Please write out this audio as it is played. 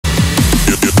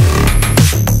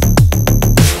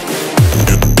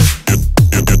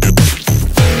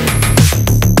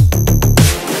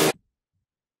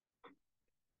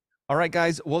All right,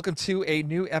 guys, welcome to a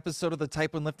new episode of the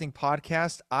Type1lifting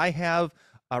podcast. I have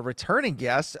a returning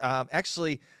guest.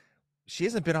 Actually, she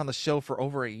hasn't been on the show for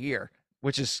over a year,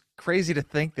 which is crazy to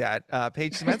think that.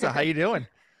 Paige Semenza, how you doing?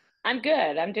 I'm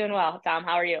good. I'm doing well. Tom,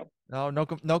 how are you? No,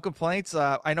 no complaints.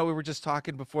 I know we were just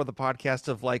talking before the podcast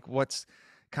of like what's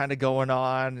kind of going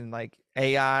on and like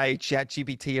AI, Chat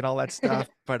GPT, and all that stuff.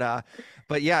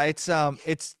 But yeah, it's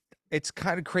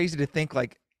kind of crazy to think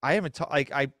like I haven't ta-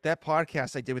 like I that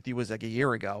podcast I did with you was like a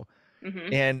year ago.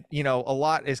 hmm And a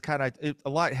lot is a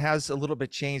lot has a little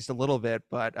bit changed a little bit,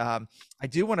 but I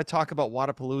do want to talk about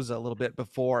Wadapalooza a little bit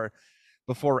before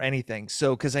anything.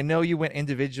 So because I know you went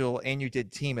individual and you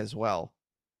did team as well.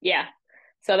 Yeah.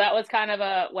 So that was kind of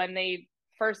a when they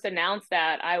first announced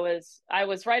that, I was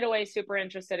right away super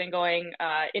interested in going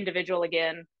individual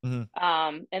again. Hmm.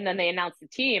 And then they announced the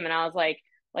team, and I was like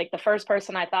the first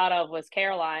person I thought of was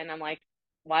Caroline. I'm like,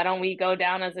 why don't we go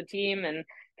down as a team? And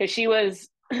because she was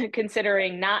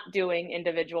considering not doing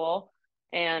individual,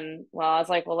 and well, I was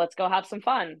like, well, let's go have some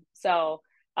fun. So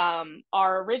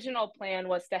our original plan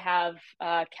was to have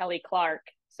Kelly Clark,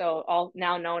 so all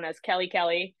now known as Kelly,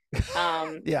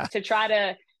 Yeah. to try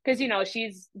to, because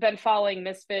she's been following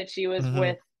Misfit. She was Hmm.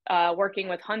 with working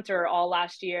with Hunter all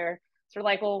last year. So we're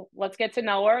like, well, let's get to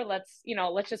know her. Let's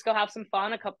just go have some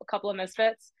fun, a couple of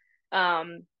Misfits.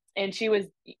 And she was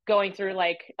going through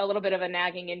like a little bit of a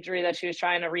nagging injury that she was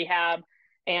trying to rehab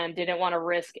and didn't want to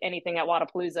risk anything at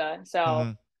Wadapalooza.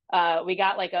 So Hmm. we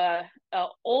got like a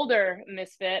older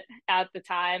Misfit at the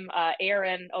time,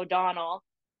 Erin O'Donnell.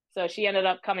 So she ended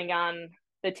up coming on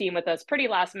the team with us pretty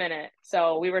last minute.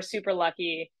 So we were super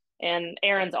lucky, and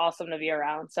Erin's awesome to be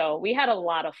around. So we had a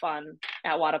lot of fun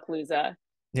at Wadapalooza.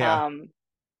 Yeah. Um,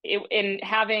 in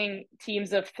having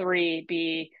teams of three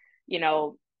be, you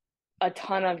know, a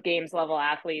ton of games level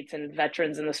athletes and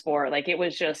veterans in the sport. Like it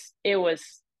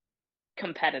was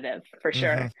competitive for Hmm.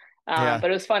 sure. Yeah. But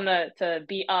it was fun to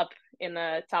be up in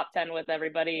the top 10 with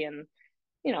everybody, and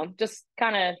just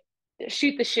kind of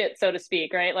shoot the shit, so to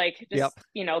speak, right? Like Yep.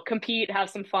 just, compete, have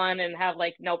some fun, and have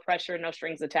like no pressure, no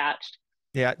strings attached.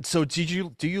 Yeah. So do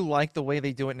you like the way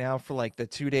they do it now for like the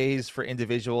 2 days for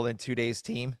individual and 2 days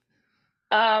team?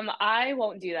 I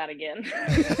won't do that again.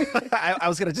 I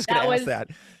was gonna That ask was, that.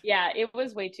 yeah, it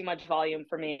was way too much volume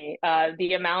for me.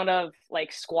 The amount of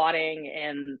like squatting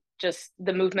and just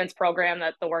the movements program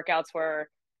that the workouts were,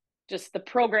 just the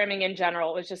programming in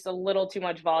general was just a little too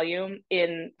much volume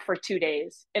in for 2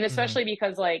 days. And Hmm. especially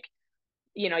because like,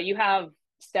 you have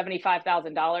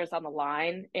 $75,000 on the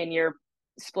line and you're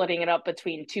splitting it up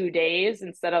between 2 days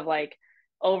instead of like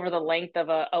over the length of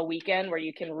a weekend where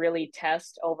you can really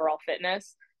test overall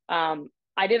fitness.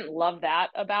 I didn't love that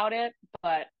about it,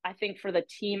 but I think for the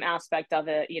team aspect of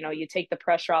it, you take the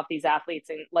pressure off these athletes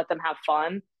and let them have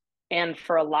fun. And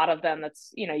for a lot of them,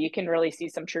 that's, you can really see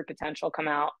some true potential come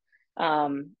out,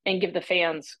 and give the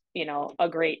fans, a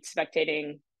great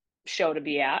spectating show to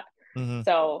be at. Hmm.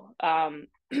 So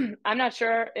I'm not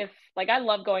sure if like I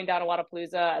love going down to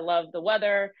Wadapalooza. I love the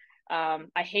weather.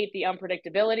 I hate the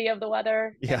unpredictability of the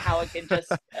weather and Yeah. how it can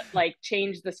just like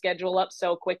change the schedule up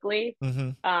so quickly. Hmm.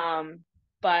 Um,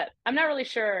 but I'm not really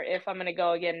sure if I'm going to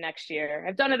go again next year.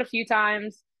 I've done it a few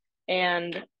times,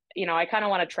 and I kind of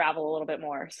want to travel a little bit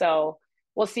more. So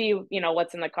we'll see,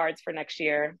 what's in the cards for next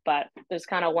year. But there's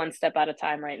kind of one step at a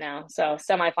time right now. So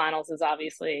semifinals is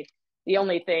obviously the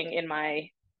only thing in my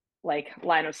like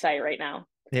line of sight right now.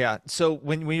 Yeah. So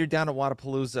when you're down at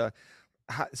Wadapalooza,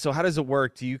 how does it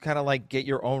work? Do you kind of like get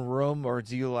your own room, or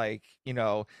do you like,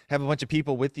 have a bunch of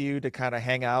people with you to kind of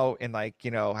hang out and like,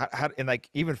 and like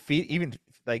even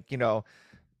like,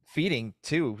 feeding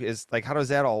too is like, how does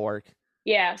that all work?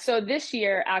 Yeah, so this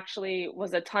year actually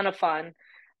was a ton of fun.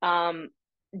 Um,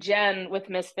 Jen with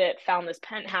Misfit found this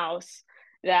penthouse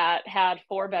that had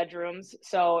 4 bedrooms.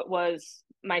 So it was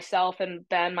myself and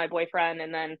Ben, my boyfriend,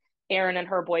 and then Erin and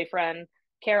her boyfriend.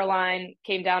 Caroline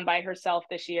came down by herself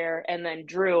this year, and then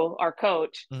Drew, our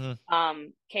coach, Hmm.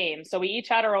 came. So we each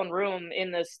had our own room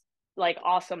in this like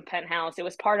awesome penthouse. It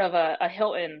was part of a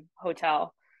Hilton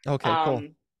hotel. Okay, cool.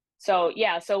 Um, so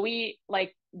yeah, so we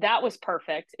like that was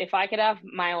perfect. If I could have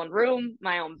my own room,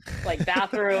 my own like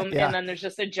bathroom, and Yeah. then there's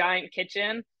just a giant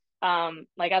kitchen.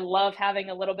 Like I love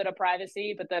having a little bit of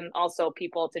privacy, but then also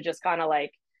people to just kind of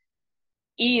like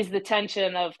ease the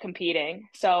tension of competing.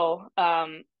 So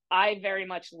I very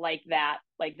much like that.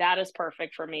 Like that is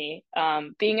perfect for me.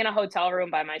 Being in a hotel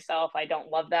room by myself, I don't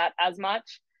love that as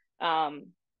much.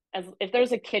 As if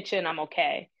there's a kitchen, I'm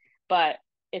okay, but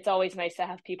it's always nice to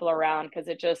have people around because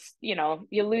it just,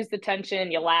 you lose the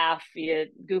tension, you laugh, you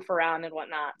goof around and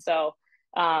whatnot. So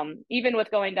even with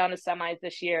going down to semis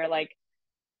this year, like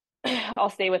I'll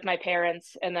stay with my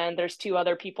parents, and then there's two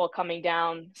other people coming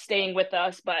down, staying with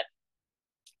us, but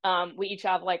we each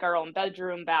have like our own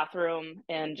bedroom, bathroom,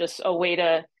 and just a way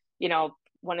to, you know,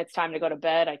 when it's time to go to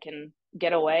bed, I can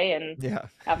get away and Yeah.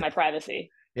 have my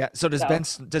privacy. Yeah. So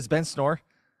So Does Ben snore?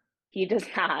 he does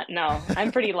not. No,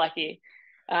 I'm pretty lucky.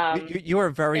 You are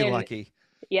very And lucky.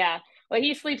 yeah, well,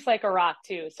 he sleeps like a rock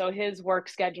too. So his work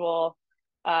schedule,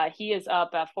 he is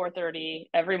up at 4:30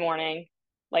 every morning,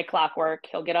 like clockwork.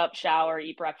 He'll get up, shower,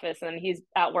 eat breakfast, and then he's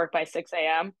at work by 6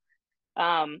 a.m.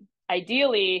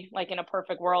 Ideally, like in a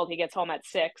perfect world, he gets home at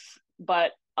 6,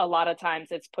 but a lot of times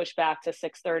it's pushed back to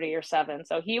 6:30 or 7.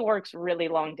 So he works really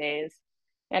long days.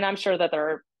 And I'm sure that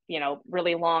they're, you know,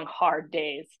 really long, hard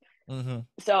days. Hmm.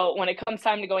 So when it comes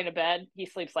time to going to bed, he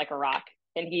sleeps like a rock.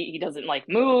 And he doesn't like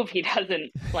move. He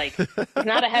doesn't like, he's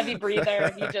not a heavy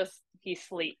breather. He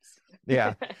sleeps.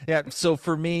 Yeah. Yeah. So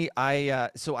for me,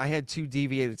 so I had two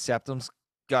deviated septums,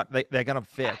 they got them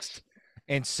fixed.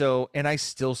 Gosh. And I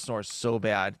still snore so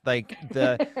bad. Like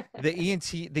the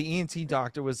ENT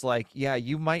doctor was like, yeah,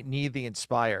 you might need the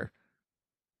Inspire.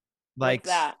 What's Like,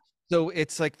 that? so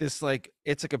it's like this, like,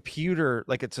 it's a computer,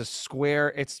 like it's a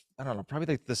square, it's, I don't know, probably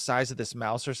like the size of this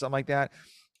mouse or something like that,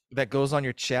 that goes on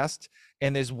your chest.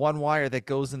 And there's one wire that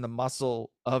goes in the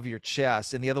muscle of your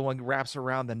chest, and the other one wraps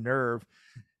around the nerve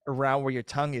around where your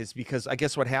tongue is, because I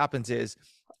guess what happens is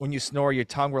when you snore, your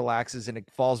tongue relaxes and it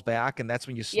falls back, and that's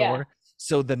when you Yeah. snore.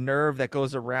 So the nerve that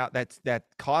goes around, that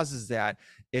causes that,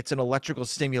 it's an electrical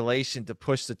stimulation to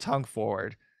push the tongue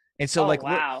forward. And so Oh, like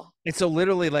wow. and so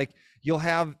literally, like, you'll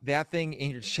have that thing in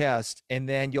your chest, and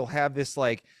then you'll have this,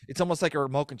 like, it's almost like a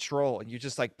remote control, and you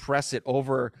just like press it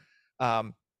over,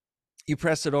 um you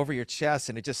press it over your chest,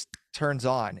 and it just turns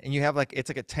on, and you have like, it's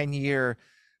like a 10-year,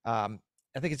 um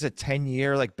I think it's a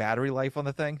 10-year like battery life on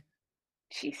the thing.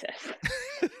 Jesus.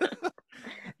 I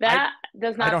That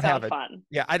does I not don't have sound it. fun.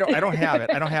 Yeah, I don't have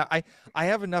it. I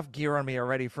have enough gear on me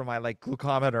already for my like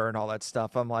glucometer and all that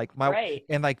stuff. I'm like, my Right.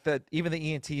 and like the even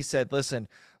the ENT said, listen,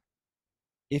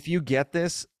 if you get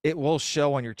this, it will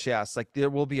show on your chest. Like, there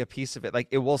will be a piece of it. Like,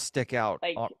 it will stick out.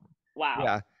 Like, wow.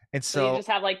 Yeah. And So you so, just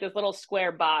have like this little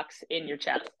square box in your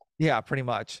chest. yeah, pretty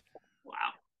much. Wow.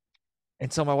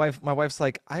 And so my wife's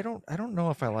like, I don't know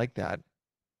if I like that.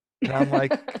 And I'm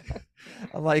like,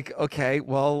 I'm like, okay,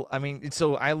 well, I mean,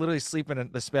 so I literally sleep in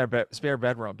the spare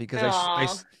bedroom because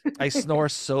Oh, I snore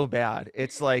so bad.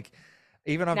 It's like,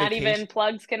 even on not even vacation,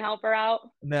 plugs can help her out.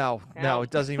 no, No. it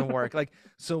doesn't even work. Like,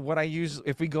 so what I use,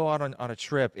 if we go out on a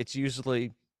trip, it's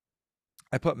usually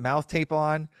I put mouth tape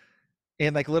on.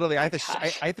 And like, literally, My gosh.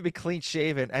 I have to be clean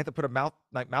shaven. I have to put a mouth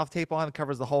tape on that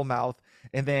covers the whole mouth,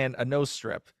 and then a nose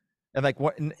strip, and like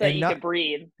what, So that and you not, could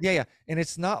breathe. yeah, yeah. And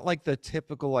it's not like the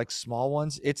typical like small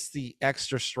ones. It's the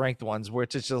extra strength ones,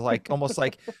 which is just like almost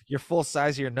like your full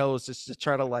size of your nose, just to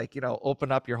try to, like,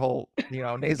 open up your whole,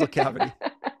 nasal cavity.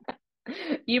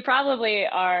 You probably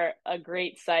are a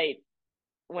great sight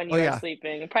when Oh you are yeah,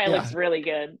 sleeping. It probably yeah. looks really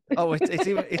good. Oh,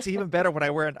 it's even better when I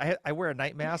wear a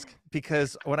night mask,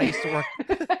 because when I used to work.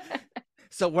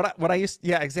 So what I used,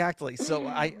 yeah, exactly. So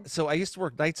I used to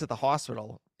work nights at the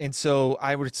hospital, and so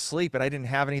I would sleep, and I didn't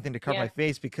have anything to cover my Yeah.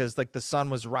 face because like the sun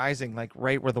was rising like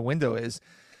right where the window is.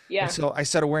 And Yeah. so I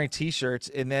started wearing t-shirts,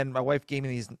 and then my wife gave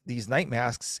me these night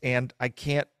masks, and I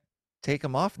can't take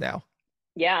them off now.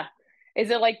 Yeah. Is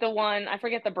it like the one, I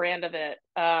forget the brand of it.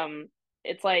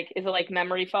 It's like, is it like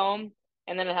memory foam?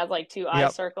 And then it has like two eye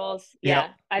Yep, circles. yep.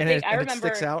 Yeah. I And think I it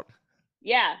sticks remember, out.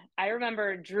 yeah, I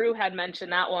remember Drew had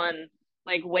mentioned that one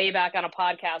like way back on a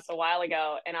podcast a while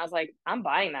ago. And I was like, I'm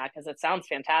buying that because it sounds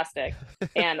fantastic.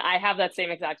 And I have that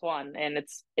same exact one, and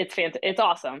it's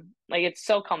awesome. Like it's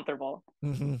so comfortable.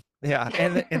 Yeah,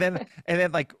 and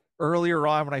then like earlier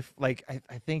on, when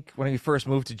I think when we first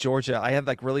moved to Georgia, I had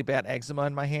like really bad eczema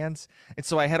in my hands, and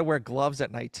so I had to wear gloves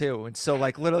at night too. And so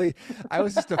like literally, I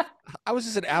was just a I was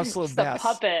just an absolute Just a mess.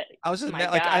 puppet. I was just My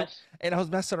like gosh. I was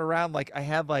messing around. Like, I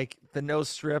had like the nose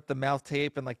strip, the mouth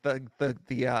tape, and like the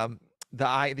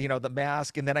eye, the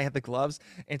mask, and then I had the gloves.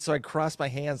 And so I crossed my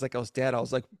hands like I was dead. I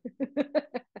was like,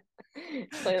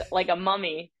 Like a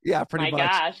mummy. yeah, pretty My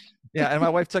much. gosh. Yeah, and my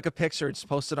wife took a picture and just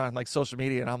posted on like social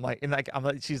media, and I'm like,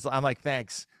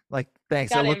 thanks, like,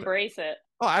 thanks. I Gotta look, embrace it.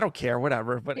 oh, I don't care,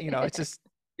 whatever. But it's just,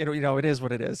 it is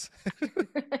what it is.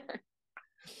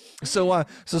 So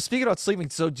speaking about sleeping,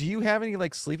 so do you have any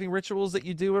like sleeping rituals that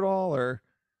you do at all, or?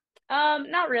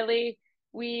 Not really.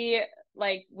 We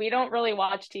we don't really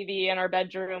watch TV in our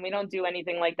bedroom. We don't do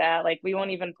anything like that. Like we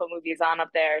won't even put movies on up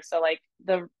there. So like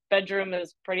the bedroom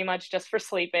is pretty much just for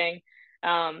sleeping.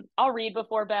 I'll read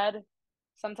before bed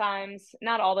sometimes,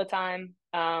 not all the time.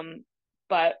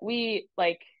 But we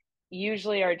like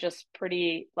usually are just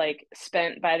pretty like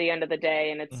spent by the end of the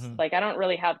day. And it's Hmm. like I don't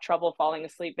really have trouble falling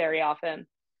asleep very often.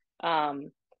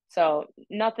 Um, so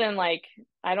nothing like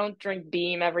I don't drink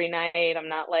Beam every night. I'm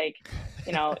not like,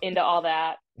 into all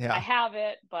that. I Yeah. have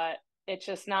it, but it's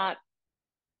just not,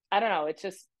 I don't know. It's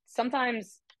just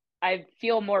sometimes I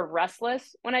feel more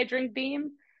restless when I drink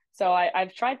Beam. So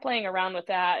I've tried playing around with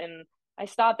that, and I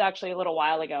stopped actually a little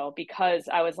while ago because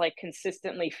I was like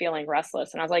consistently feeling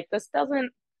restless. And I was like, this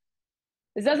doesn't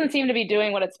seem to be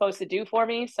doing what it's supposed to do for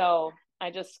me. So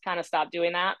I just kind of stopped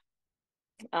doing that.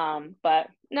 But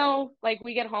no, like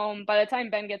we get home, by the time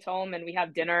Ben gets home and we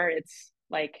have dinner, it's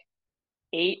like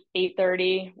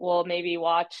 8:30. We'll maybe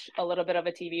watch a little bit of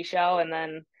a TV show and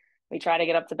then we try to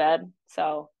get up to bed.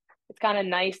 So it's kind of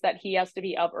nice that he has to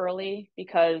be up early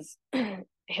because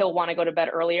he'll want to go to bed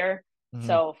earlier. Hmm.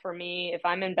 So for me, if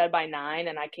I'm in bed by 9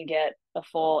 and I can get a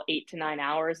full 8 to 9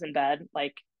 hours in bed,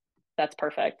 like that's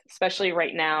perfect, especially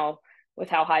right now with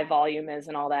how high volume is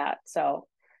and all that. So,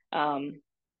 um,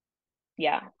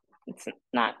 yeah, it's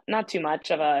not too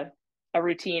much of a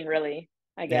routine, really,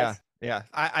 I Yeah. guess. Yeah.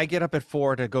 I get up at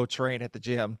 4 to go train at the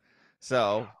gym.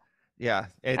 So yeah,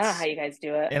 I don't know how it's, you guys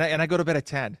do it. and I go to bed at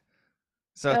 10.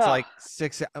 So it's Ugh, like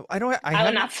 6. I don't, I I would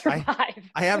haven't, not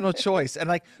survive. I have no choice. And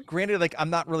like, granted, like I'm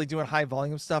not really doing high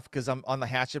volume stuff because I'm on the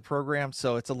Hatchet program.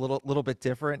 So it's a little bit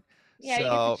different. Yeah, you get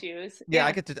to So choose. yeah, Yeah.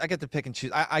 I get to pick and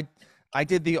choose. I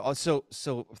did the,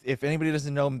 so if anybody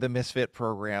doesn't know the Misfit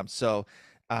program, so,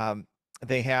 um,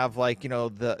 they have like,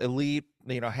 the elite,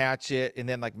 Hatchet, and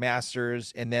then like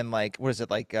masters, and then like, what is it,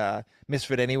 like,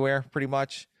 Misfit Anywhere pretty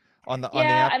much on the Yeah,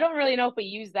 app. I don't really know if we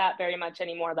use that very much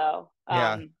anymore, though.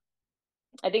 Yeah.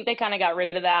 I think they kind of got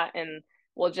rid of that and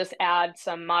we'll just add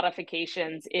some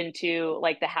modifications into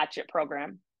like the Hatchet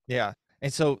program. Yeah.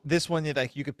 And so this one,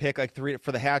 like you could pick like three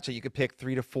for the Hatchet, you could pick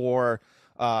 3 to 4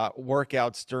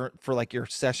 workouts for like your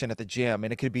session at the gym.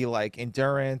 And it could be like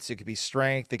endurance, it could be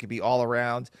strength, it could be all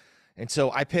around. And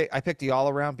so I picked the all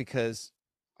around because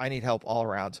I need help all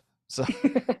around. So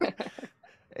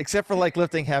except for like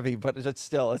lifting heavy, but it's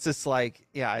just like,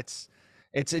 yeah, it's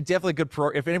a definitely good pro.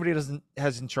 If anybody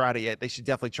hasn't tried it yet, they should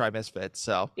definitely try Misfit.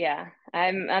 So Yeah,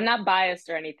 I'm not biased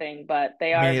or anything, but they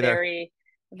me are neither. very,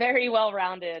 very well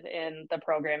rounded in the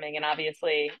programming. And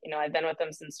obviously, I've been with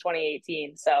them since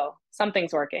 2018, so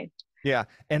something's working. Yeah,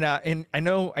 and I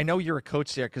know you're a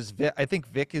coach there because I think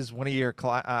Vic is one of your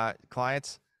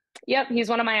clients. Yep, he's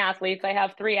one of my athletes. I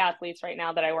have 3 athletes right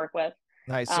now that I work with.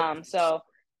 Nice. So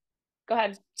go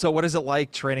ahead. So what is it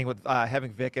like training with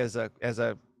having Vic as a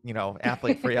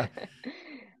athlete for you?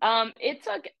 It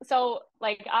took so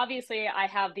like obviously I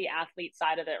have the athlete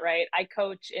side of it, right? I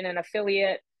coach in an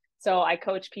affiliate, so I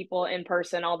coach people in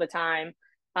person all the time.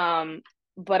 Um,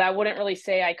 but I wouldn't really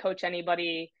say I coach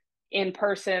anybody in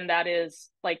person that is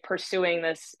like pursuing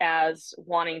this as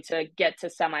wanting to get to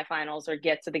semifinals or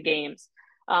get to the games.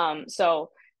 So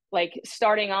like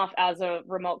starting off as a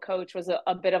remote coach was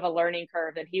a bit of a learning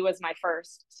curve, and he was my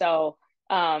first. So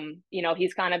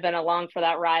he's kind of been along for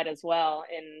that ride as well.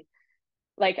 And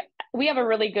like we have a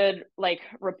really good like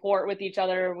rapport with each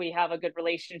other. We have a good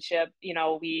relationship.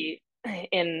 We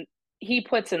and he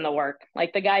puts in the work.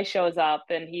 Like the guy shows up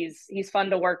and he's fun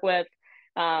to work with.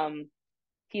 Um,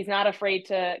 he's not afraid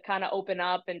to kind of open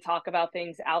up and talk about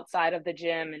things outside of the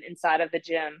gym and inside of the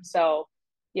gym. So,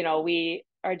 we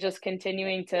are just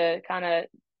continuing to kind of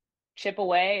chip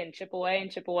away and chip away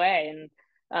and chip away.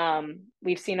 And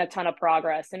we've seen a ton of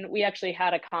progress. And we actually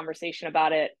had a conversation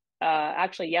about it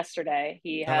actually yesterday.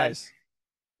 Oh, nice.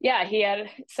 He had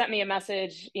sent me a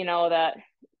message, that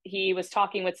he was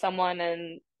talking with someone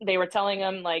and they were telling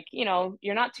him, like,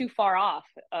 you're not too far off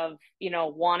of,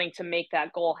 wanting to make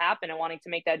that goal happen and wanting to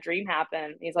make that dream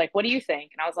happen. He's like, what do you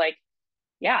think? And I was like,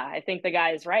 yeah, I think the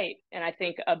guy is right. And I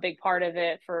think a big part of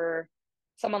it for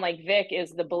someone like Vic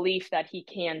is the belief that he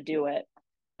can do it.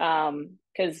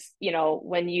 Because,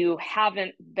 when you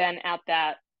haven't been at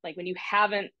that, like when you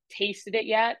haven't tasted it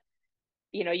yet,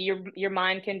 your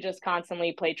mind can just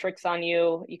constantly play tricks on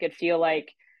you. You could feel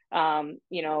like,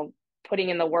 putting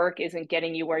in the work isn't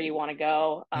getting you where you want to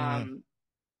go. Hmm.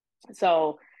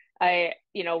 So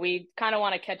we kind of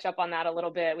want to catch up on that a little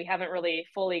bit. We haven't really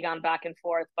fully gone back and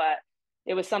forth, but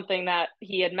it was something that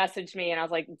he had messaged me and I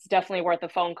was like, it's definitely worth a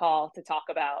phone call to talk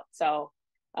about. So,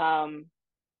 um,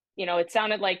 it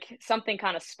sounded like something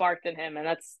kind of sparked in him, and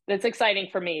that's exciting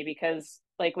for me because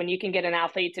like when you can get an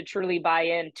athlete to truly buy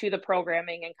in to the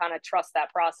programming and kind of trust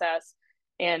that process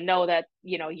and know that,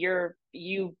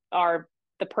 you are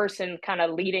the person kind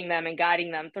of leading them and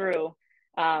guiding them through,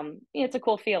 it's a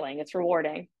cool feeling. It's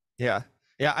rewarding. Yeah.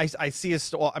 Yeah, I see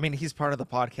his well, I mean, he's part of the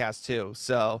podcast too.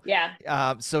 So Yeah.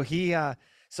 so he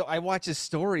so I watch his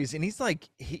stories and he's like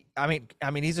I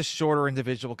mean he's a shorter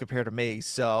individual compared to me.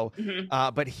 So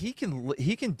Hmm. but he can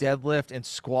deadlift and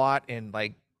squat and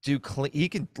like do clean, he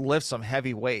can lift some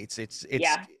heavy weights.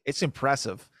 Yeah, It's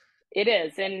impressive. it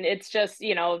is. And it's just,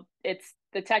 it's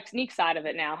the technique side of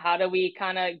it now. How do we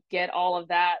kind of get all of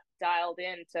that dialed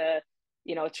in to,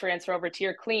 transfer over to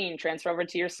your clean, transfer over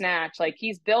to your snatch? Like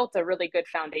he's built a really good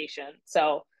foundation.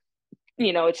 So,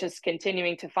 it's just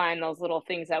continuing to find those little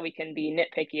things that we can be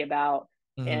nitpicky about.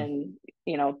 Hmm. And,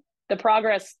 the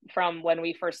progress from when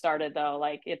we first started though,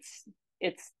 like it's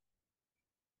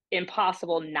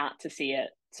impossible not to see it.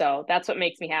 So that's what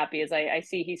makes me happy is I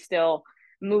see he's still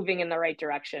moving in the right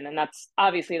direction. And that's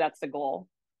the goal.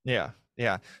 Yeah.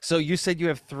 Yeah. So you said you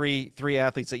have three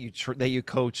athletes that that you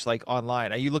coach like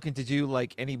online. Are you looking to do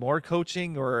like any more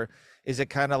coaching, or is it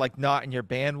kind of like not in your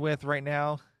bandwidth right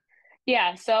now?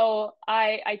 Yeah, so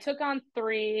I took on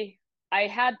three. I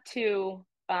had two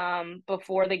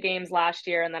before the games last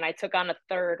year, and then I took on a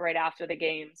third right after the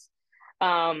games.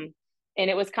 Um, and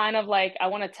it was kind of like I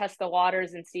want to test the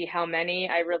waters and see how many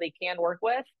I really can work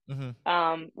with.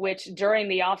 Hmm. Which during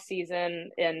the off season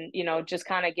and just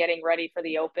kind of getting ready for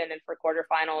the open and for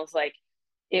quarterfinals, like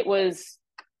it was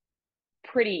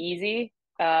pretty easy.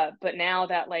 But now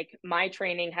that like my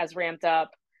training has ramped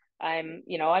up, I'm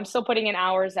still putting in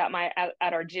hours at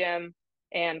our gym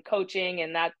and coaching,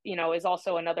 and that is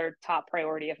also another top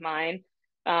priority of mine.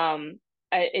 Um,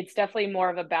 it's definitely more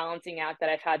of a balancing act that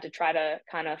I've had to try to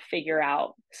kind of figure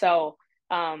out. So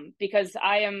because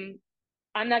I'm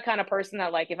that kind of person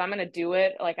that like if I'm gonna do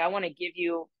it, like I want to give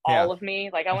you Yeah. all of me.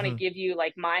 Like I want to Hmm. give you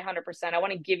like my 100%. I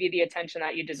want to give you the attention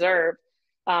that you deserve.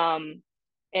 Um,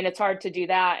 and it's hard to do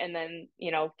that and then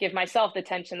give myself the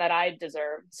attention that I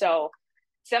deserve. So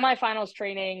semifinals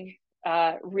training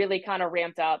really kind of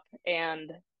ramped up, and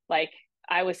like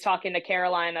I was talking to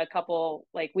Caroline a couple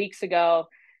like weeks ago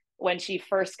when she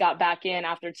first got back in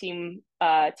after team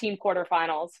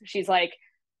quarterfinals. She's like,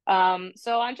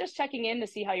 so I'm just checking in to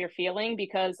see how you're feeling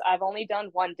because I've only done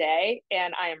one day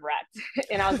and I am wrecked.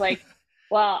 And I was like,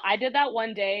 well, I did that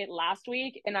one day last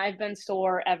week and I've been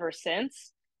sore ever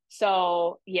since.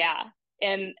 So yeah.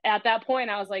 And at that point,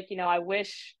 I was like, I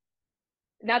wish,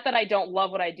 not that I don't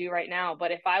love what I do right now,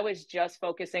 but if I was just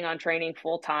focusing on training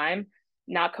full time,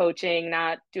 not coaching,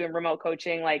 not doing remote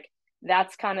coaching, like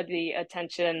that's kind of the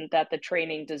attention that the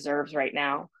training deserves right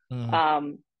now. Hmm.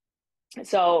 Um,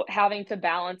 so having to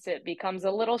balance it becomes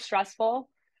a little stressful,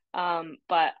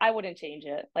 but I wouldn't change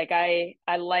it. Like I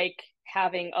like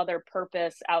having other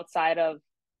purpose outside of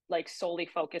like solely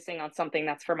focusing on something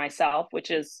that's for myself, which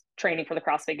is training for the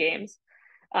CrossFit Games.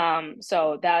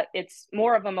 So that it's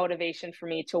more of a motivation for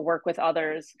me to work with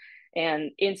others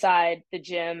and inside the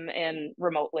gym and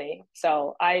remotely.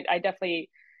 So I definitely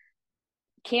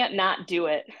can't not do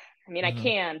it. I mean, I Hmm.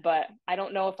 can, but I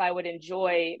don't know if I would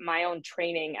enjoy my own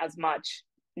training as much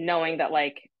knowing that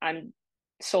like I'm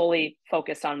solely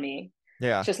focused on me. It's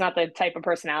Yeah. just not the type of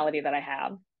personality that I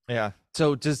have. Yeah.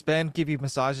 So does Ben give you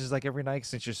massages like every night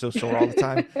since you're so sore all the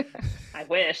time? I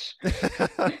wish.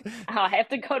 I have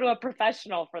to go to a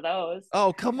professional for those.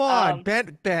 Oh, come on, Um,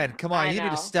 Ben, come on. I You need to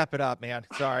know. step it up, man.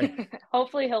 Sorry.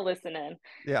 Hopefully he'll listen in.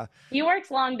 Yeah. He works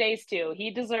long days too.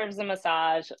 He deserves a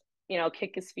massage,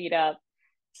 kick his feet up.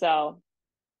 So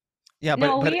Yeah,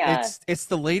 no, but we it's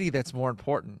the lady that's more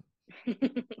important.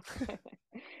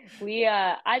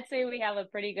 I'd say we have a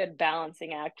pretty good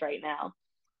balancing act right now.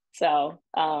 So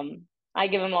I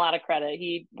give him a lot of credit.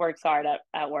 He works hard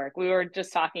at work. We were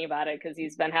just talking about it because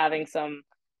he's been having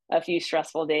a few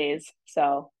stressful days.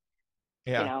 So,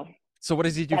 you Yeah. know, So what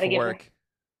does he do gotta for give work?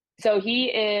 so he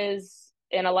is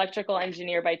an electrical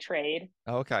engineer by trade.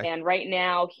 Oh, okay. And right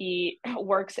now he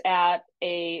works at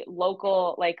a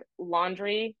local like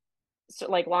laundry, so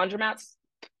like laundromat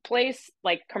place,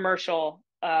 like commercial,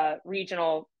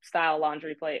 regional style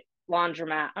laundry place,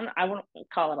 laundromat. I wouldn't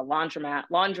call it a laundromat,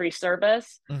 laundry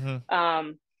service. Hmm.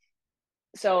 Um,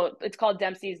 so it's called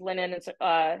Dempsey's Linen. It's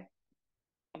oh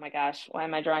my gosh, why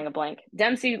am I drawing a blank?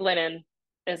 Dempsey Linen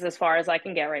is as far as I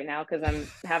can get right now because I'm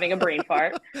having a brain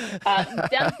fart.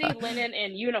 Dempsey Linen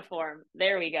in uniform.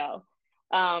 There we go.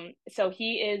 So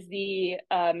he is the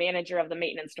manager of the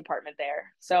maintenance department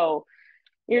there. So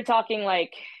you're talking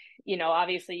like,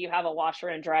 obviously you have a washer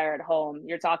and dryer at home.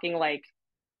 You're talking like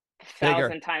Bigger,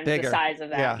 1,000 times the bigger. size of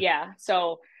that. Yeah. Yeah.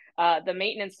 So the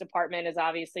maintenance department is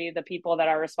obviously the people that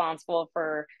are responsible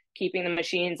for keeping the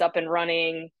machines up and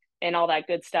running and all that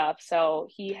good stuff. So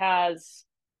he is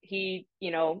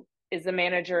the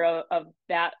manager of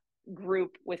that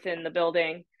group within the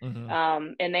building. Hmm.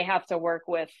 And they have to work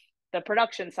with the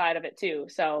production side of it too.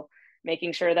 So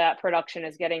making sure that production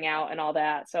is getting out and all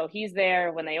that. So he's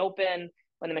there when they open,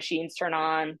 when the machines turn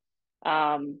on.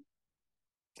 Um,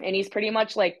 and he's pretty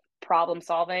much like problem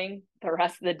solving the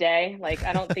rest of the day. Like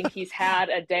I don't think he's had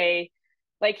a day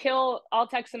like I'll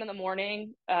text him in the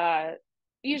morning,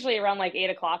 usually around like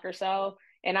 8 o'clock or so.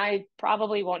 And I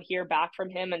probably won't hear back from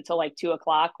him until like 2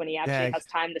 o'clock when he actually Dang. has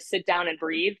time to sit down and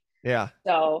breathe. Yeah.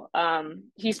 So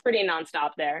he's pretty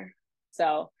nonstop there.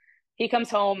 So he comes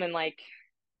home and like,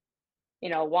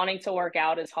 wanting to work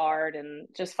out is hard and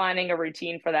just finding a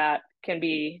routine for that can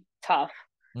be tough,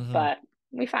 Hmm. but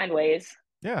we find ways.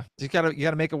 Yeah. You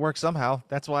gotta make it work somehow.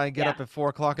 That's why I get Yeah. up at 4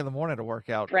 o'clock in the morning to work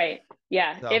out. Right.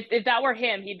 Yeah. So. If that were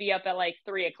him, he'd be up at like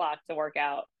 3 o'clock to work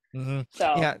out. Hmm.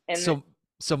 So, Yeah. and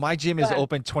So my gym go is ahead.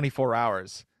 open 24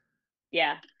 hours.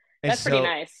 Yeah. And That's pretty so,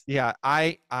 nice. yeah,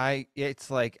 it's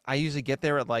like I usually get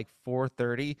there at like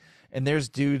 4:30, and there's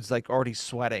dudes like already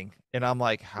sweating, and I'm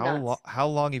like, Nuts. how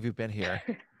long have you been here?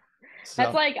 That's So,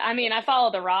 like, I mean, I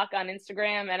follow The Rock on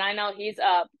Instagram and I know he's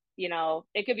up,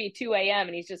 it could be 2 a.m.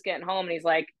 and he's just getting home and he's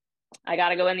like, I got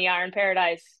to go in the Iron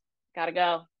Paradise. Got to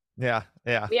go. yeah,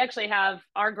 yeah. We actually have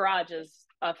our garage is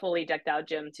a fully decked out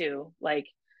gym too. Like,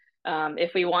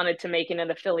 if we wanted to make it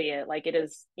an affiliate, like it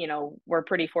is, we're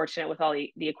pretty fortunate with all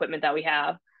the equipment that we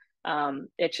have.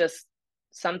 It's just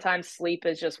sometimes sleep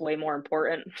is just way more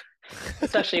important,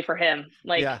 especially for him.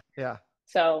 Like, Yeah, yeah.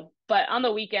 so, but on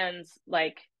the weekends,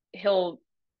 like he'll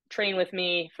train with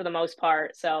me for the most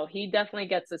part. So he definitely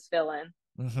gets his fill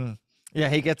in. Hmm. Yeah,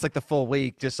 he gets like the full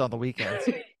week just on the weekends.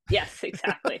 Yes,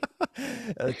 exactly.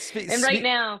 And right Spe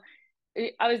now,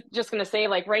 I was just gonna say,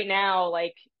 like right now,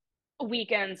 like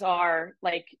weekends are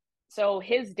like so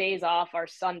his days off are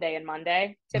Sunday and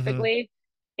Monday hmm. typically,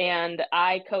 and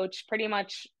I coach pretty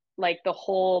much like the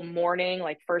whole morning,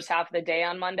 like first half of the day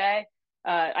on Monday.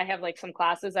 I have like some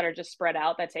classes that are just spread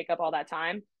out that take up all that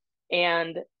time,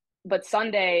 and but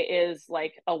Sunday is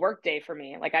like a work day for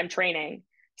me. Like I'm training,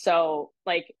 so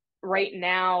like right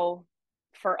now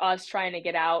for us trying to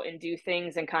get out and do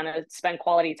things and kind of spend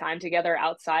quality time together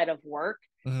outside of work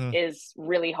Hmm. is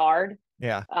really hard.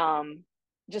 Yeah. Um,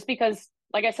 just because,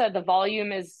 like I said, the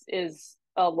volume is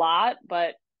a lot,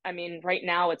 but I mean, right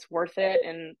now it's worth it,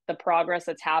 and the progress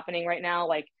that's happening right now,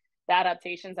 like the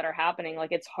adaptations that are happening,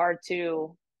 like it's hard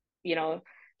to, you know,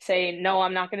 say no,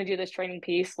 I'm not going to do this training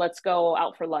piece. Let's go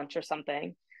out for lunch or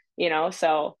something,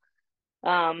 So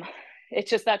um, it's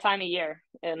just that time of year,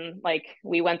 and like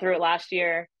we went through it last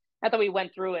year. Not that we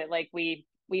went through it, like we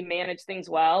managed things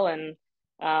well, and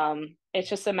it's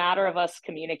just a matter of us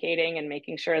communicating and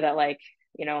making sure that like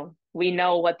we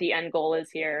know what the end goal is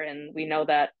here, and we know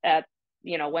that at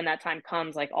when that time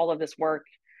comes, like all of this work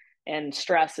and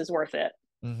stress is worth it.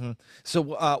 Hmm. So,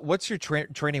 what's your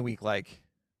training week like?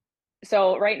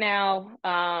 So right now,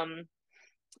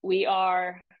 we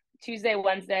are Tuesday,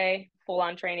 Wednesday, full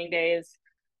on training days.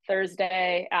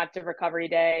 Thursday, active recovery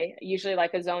day, usually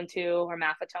like a zone 2 or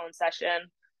maffetone session.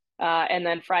 And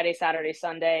then Friday, Saturday,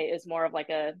 Sunday is more of like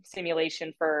a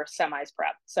simulation for semis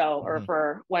prep. So, or Hmm.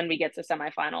 for when we get to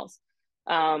semifinals.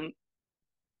 Um,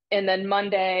 and then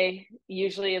Monday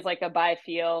usually is like a by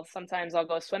feel. Sometimes I'll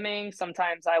go swimming.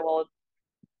 Sometimes I will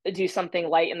do something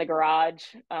light in the garage.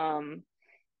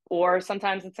 Or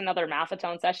sometimes it's another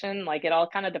maffetone session. Like it all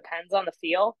kind of depends on the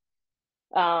feel.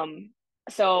 Um,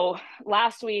 so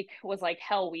last week was like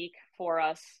hell week for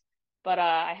us, but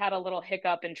I had a little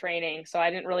hiccup in training, so I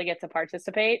didn't really get to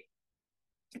participate.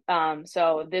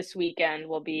 So this weekend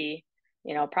will be,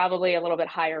 probably a little bit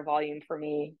higher volume for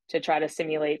me to try to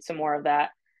simulate some more of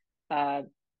that uh,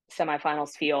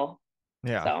 semifinals feel.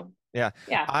 Yeah. So Yeah.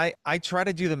 yeah. I try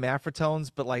to do the Maffratones,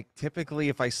 but like typically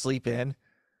if I sleep in,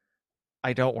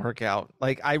 I don't work out.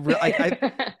 Like I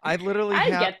literally I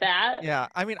have, get that. yeah,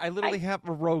 I mean I literally I have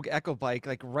a Rogue Echo bike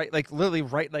like literally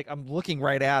right like I'm looking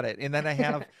right at it. And then I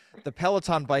have the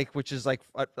Peloton bike which is like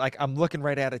I'm looking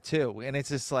right at it too. And it's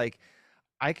just like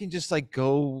I can just like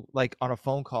go like on a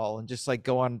phone call and just like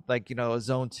go on like a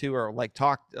zone 2 or like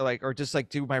talk like or just like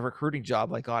do my recruiting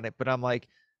job like on it. But I'm like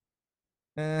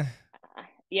eh,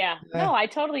 Yeah, eh, no, I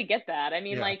totally get that. I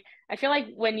mean, yeah. like, I feel like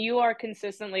when you are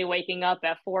consistently waking up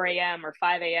at 4 a.m. or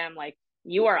 5 a.m., like,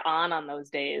 you are on those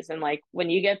days. And, like, when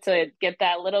you get to get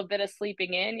that little bit of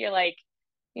sleeping in, you're like,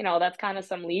 that's kind of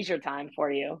some leisure time for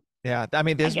you. Yeah, I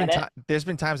mean, I get it. there's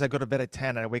been times I go to bed at 10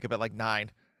 and I wake up at like 9.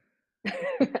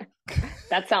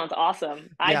 That sounds awesome.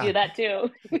 I Yeah, do that too.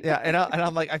 yeah, and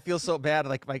I'm like, I feel so bad.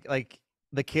 Like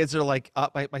the kids are like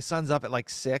up. My son's up at like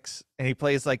 6, and he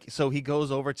plays like so he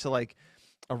goes over to like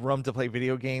a room to play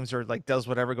video games or like does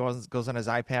whatever goes on his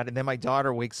iPad. And then my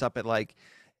daughter wakes up at like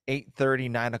 8:30,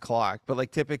 9 o'clock. But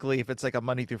like typically if it's like a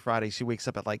Monday through Friday, she wakes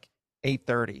up at like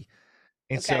 8:30.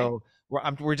 And Okay. so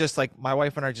we're just like my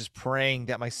wife and I are just praying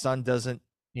that my son doesn't,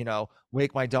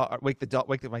 wake my daughter, wake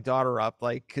my daughter up,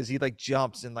 like because he like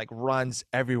jumps and like runs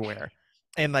everywhere,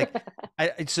 and like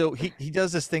so he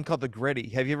does this thing called the gritty.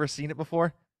 Have you ever seen it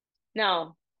before?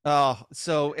 No. Oh,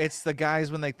 so it's the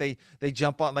guys when like they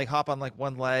jump on like hop on like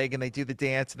one leg and they do the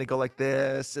dance and they go like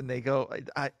this and they go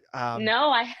No,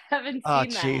 I haven't oh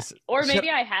seen that. jeez. Or maybe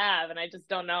I have and I just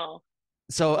don't know.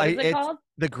 So What is it it's called?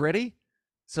 the gritty.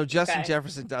 So Justin Okay.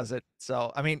 Jefferson does it.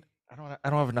 So I mean, I don't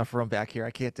have enough room back here.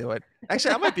 I can't do it.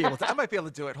 Actually, I might be able to. I might be able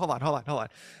to do it. Hold on.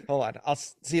 I'll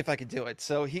see if I can do it.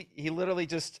 So he literally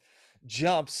just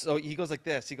jumps. So he goes like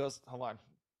this. He goes, hold on,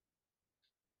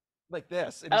 like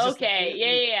this, and he's just like Okay.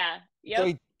 Yeah, yeah, yeah. so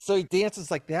Yep. he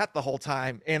dances like that the whole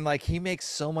time, and like he makes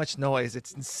so much noise.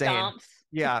 It's insane. Stomps.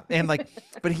 Yeah, and like,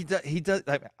 but he does.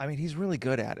 I mean, he's really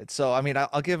good at it. So I mean,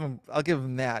 I'll give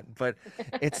him that. But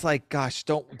it's like, gosh,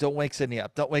 don't wake Sydney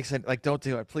up. Don't wake Sydney. Like, don't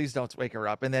do it. Please don't wake her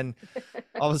up. And then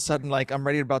all of a sudden, like, I'm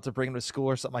ready about to bring him to school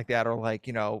or something like that, or like,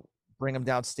 bring him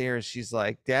downstairs. She's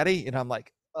like, "Daddy," and I'm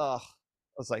like, "Oh."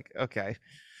 I was like, "Okay,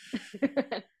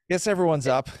 guess everyone's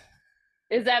up."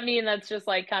 Does that mean that's just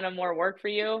like kind of more work for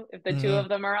you if the two Hmm. of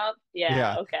them are up? Yeah,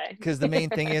 Yeah, okay. because the main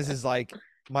thing is like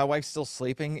my wife's still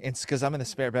sleeping. It's because I'm in the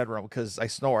spare bedroom because I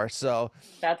snore. So,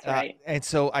 That's right. and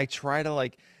so I try to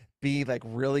like be like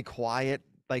really quiet,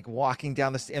 like walking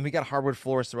down the and we got hardwood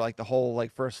floors, so we're like the whole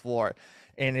like first floor,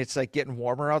 and it's like getting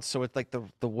warmer out, so it's like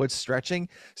the wood stretching.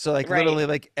 So like Right. literally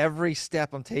like every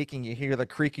step I'm taking, you hear the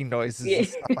creaking noises and Yeah.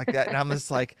 stuff like that, and I'm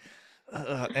just like,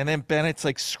 and then Bennett's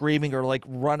like screaming or like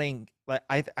running. Like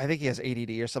I think he has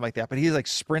ADD or something like that, but he's like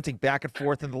sprinting back and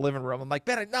forth in the living room. I'm like,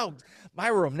 Bennett, no, my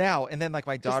room now. And then like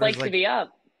my Just daughter's likes to like, be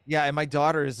up. yeah, and my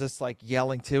daughter is just like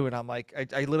yelling too, and I'm like,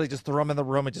 I literally just throw him in the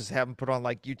room and just have him put on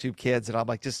like YouTube Kids, and I'm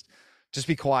like, just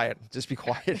be quiet, just be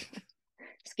quiet.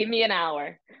 Just give me an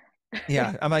hour.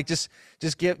 Yeah, I'm like, just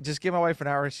give my wife an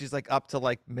hour. She's like up to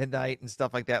like midnight and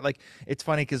stuff like that. Like it's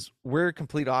funny because we're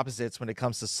complete opposites when it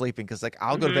comes to sleeping. Because like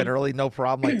I'll go to bed Hmm. early, no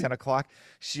problem, like 10 o'clock.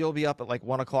 She'll be up at like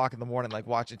 1 o'clock in the morning, like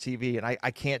watching TV, and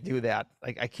I can't do that.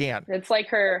 Like I can't. It's like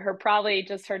her probably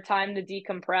just her time to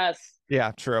decompress.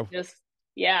 Yeah, true. Just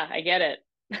yeah, I get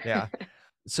Yeah. it.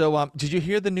 So did you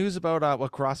hear the news about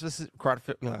what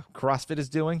CrossFit is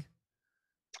doing?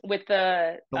 With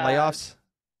the The layoffs?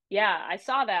 yeah, I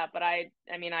saw that, but I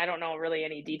mean I don't know really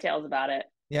any details about it.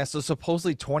 Yeah, so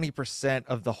supposedly 20%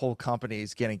 of the whole company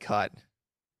is getting cut.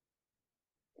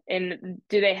 And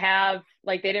do they have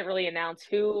like they didn't really announce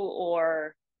who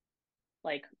or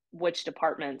like which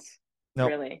departments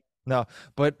Nope. really? No,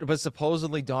 but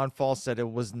supposedly Don Fall said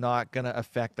it was not gonna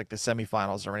affect like the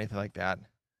semifinals or anything like that.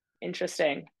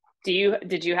 Interesting.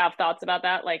 Did you have thoughts about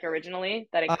that like originally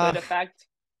that it Uh, could affect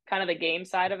kind of the game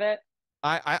side of it?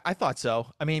 I thought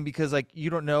so. I mean, because like you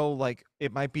don't know, like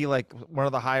it might be like one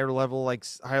of the higher level, like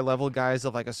higher level guys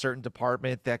of like a certain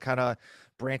department that kind of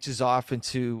branches off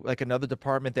into like another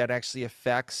department that actually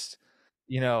affects,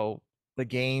 you know, the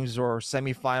games or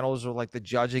semifinals or like the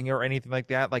judging or anything like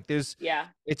that. Like Yeah,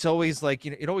 it's always like,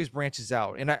 it always branches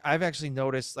out. And I've actually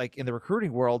noticed like in the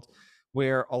recruiting world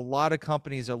where a lot of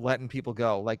companies are letting people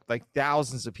go, like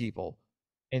thousands of people,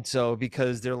 and so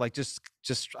because they're like just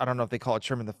I don't know if they call it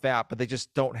trimming the fat, but they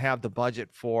just don't have the budget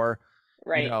for,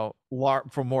 right.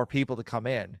 for more people to come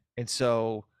in. And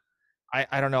so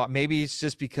I don't know, maybe it's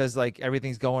just because like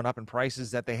everything's going up in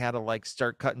prices that they had to like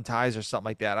start cutting ties or something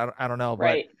like that. I don't know,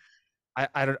 but Right.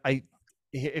 I don't I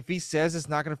if he says it's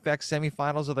not going to affect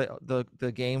semifinals of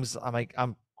the games,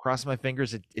 I'm crossing my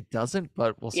fingers it doesn't,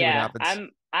 but we'll see what Yeah, happens.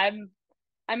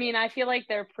 I mean, I feel like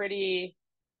they're pretty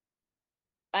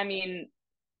I mean,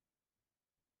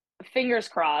 fingers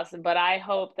crossed, but I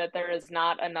hope that there is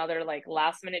not another like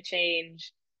last minute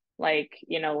change like,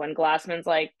 when Glassman's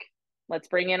like let's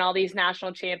bring in all these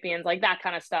national champions, like that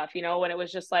kind of stuff, when it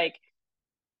was just like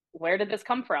where did this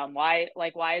come from? Why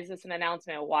is this an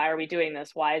announcement? Why are we doing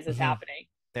this? Why is this Hmm. happening?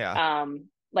 Yeah.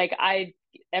 Like I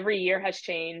every year has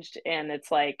changed and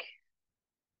it's like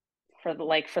for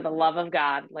the love of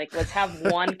God, like let's have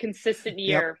one consistent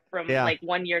Yep. year from Yeah. like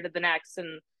one year to the next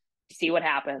and see what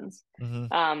happens. Hmm.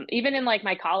 Even in like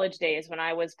my college days when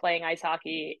I was playing ice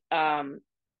hockey,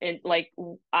 and like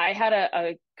I had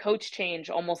a coach change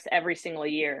almost every single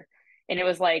year. And it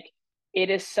was like it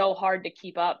is so hard to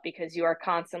keep up because you are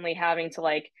constantly having to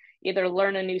like either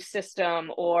learn a new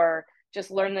system or just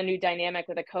learn the new dynamic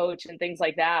with a coach and things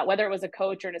like that, whether it was a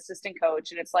coach or an assistant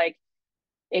coach. And it's like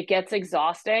it gets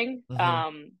exhausting. Hmm.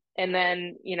 And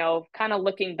then, kind of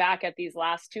looking back at these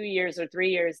last 2 years or 3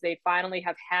 years, they finally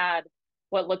have had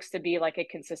what looks to be like a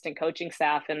consistent coaching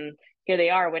staff. And here they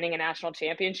are winning a national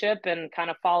championship and kind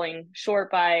of falling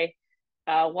short by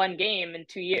one game in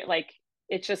 2 years. Like,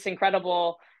 it's just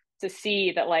incredible to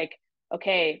see that, like,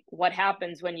 okay, what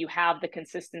happens when you have the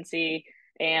consistency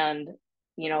and,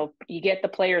 you get the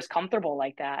players comfortable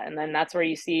like that. And then that's where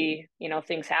you see,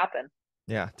 things happen.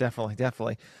 Yeah, definitely,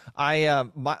 definitely.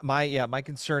 My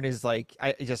concern is like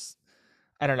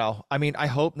I don't know. I mean, I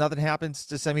hope nothing happens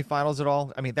to semifinals at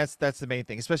all. I mean, that's the main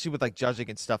thing, especially with like judging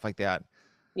and stuff like that.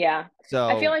 Yeah. I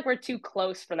feel So like we're too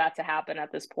close for that to happen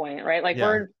at this point, right? Like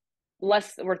yeah.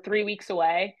 we're 3 weeks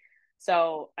away.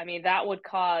 So, I mean, that would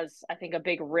cause, I think, a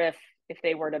big rift if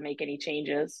they were to make any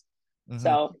changes. Hmm.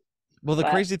 So, Well,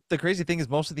 but the crazy thing is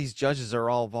most of these judges are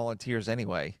all volunteers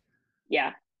anyway.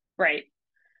 yeah, right,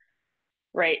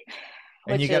 right.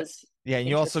 And you Which got is yeah,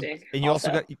 interesting and you also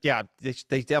also. got yeah,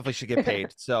 they definitely should get paid.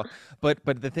 So, but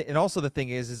the thing and also the thing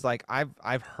is like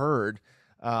I've heard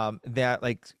that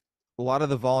like a lot of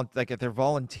the like if they're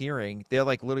volunteering, they're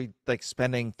like literally like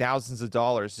spending thousands of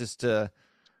dollars just to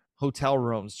hotel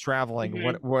rooms, traveling,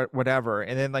 Hmm. whatever,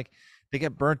 and then like they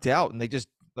get burnt out and they just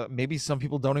maybe some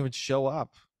people don't even show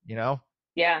up, you know?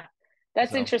 Yeah,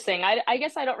 that's So, interesting. I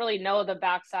guess I don't really know the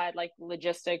backside, like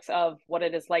logistics of what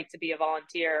it is like to be a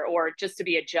volunteer or just to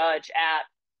be a judge at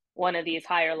one of these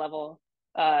higher level,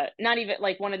 not even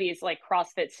like one of these like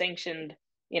CrossFit sanctioned,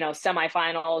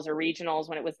 semifinals or regionals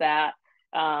when it was that.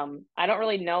 I don't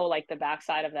really know like the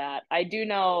backside of that. I do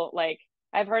know like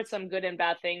I've heard some good and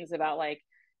bad things about like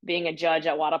being a judge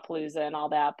at Wadapalooza and all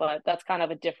that, but that's kind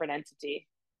of a different entity.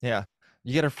 yeah.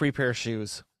 You get a free pair of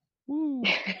shoes. Woo.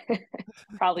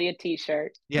 Probably a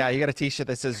t-shirt. Yeah, you got a t-shirt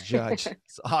that says judge.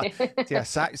 So, yeah,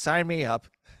 sign me up.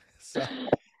 So,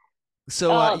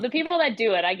 so The people that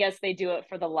do it, I guess they do it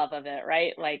for the love of it,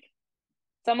 right? Like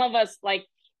some of us, like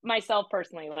myself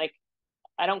personally, like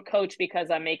I don't coach because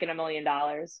I'm making $1 million.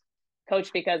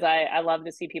 Coach because I love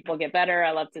to see people get better.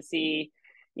 I love to see,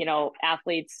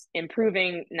 athletes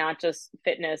improving, not just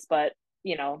fitness, but,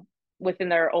 you know, within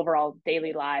their overall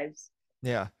daily lives.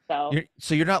 yeah. So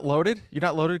You're not loaded? You're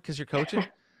not loaded because you're coaching?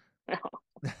 no,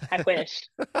 I wish.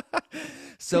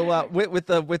 So with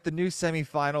the new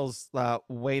semifinals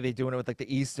way they doing it with like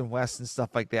the East and West and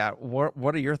stuff like that,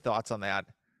 what are your thoughts on that?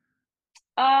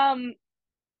 Um,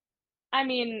 I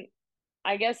mean,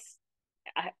 I guess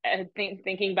I think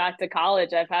thinking back to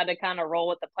college, I've had to kind of roll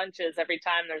with the punches every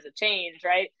time there's a change,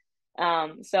 right?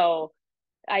 So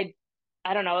I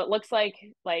I don't know. It looks like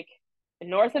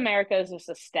North America is just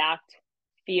a stacked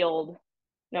field,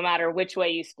 no matter which way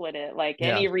you split it. Like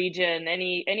Yeah. any region,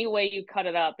 any way you cut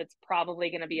it up, it's probably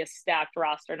going to be a stacked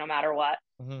roster, no matter what.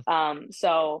 Hmm.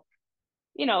 So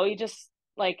you just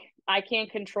like I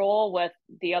can't control what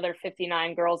the other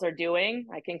 59 girls are doing.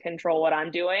 I can control what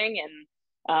I'm doing.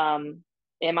 And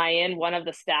am I in one of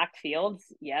the stacked fields?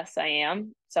 Yes, I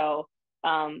am. So,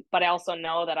 but I also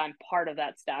know that I'm part of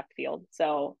that stacked field.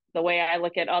 So the way I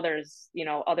look at others,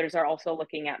 others are also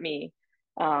looking at me.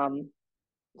 Um,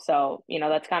 so,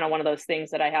 that's kind of one of those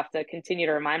things that I have to continue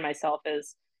to remind myself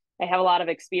is I have a lot of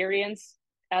experience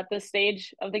at this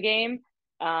stage of the game,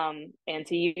 and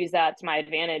to use that to my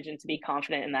advantage and to be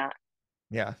confident in that.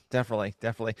 Yeah, definitely,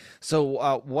 definitely.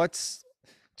 So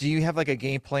do you have like a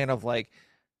game plan of like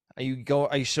are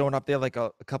you showing up there like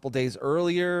a couple days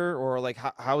earlier or like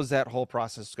how is that whole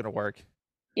process going to work?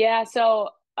 Yeah. So,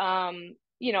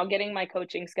 getting my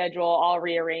coaching schedule all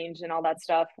rearranged and all that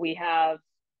stuff, we have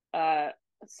uh,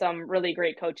 some really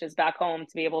great coaches back home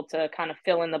to be able to kind of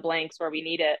fill in the blanks where we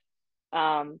need it.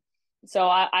 Um, so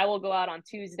I will go out on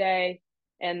Tuesday,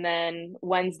 and then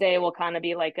Wednesday will kind of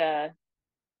like a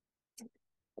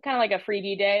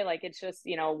freebie day. Like it's just,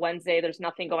 Wednesday, there's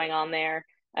nothing going on there.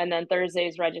 And then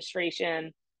Thursday's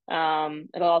registration. It'll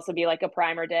also be like a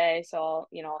primer day. So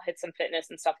I'll hit some fitness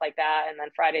and stuff like that. And then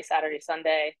Friday, Saturday,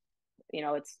 Sunday,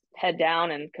 it's head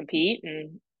down and compete.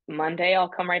 And Monday, I'll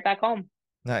come right back home.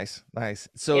 Nice, nice.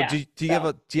 So Yeah. do you have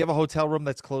So, a hotel room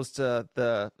that's close to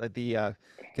the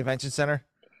convention center?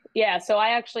 yeah. So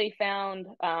I actually found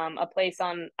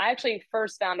I actually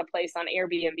first found a place on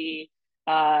Airbnb.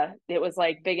 It was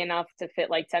like big enough to fit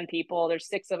like 10 people. There's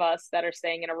six of us that are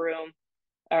staying in a room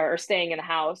or staying in a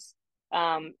house.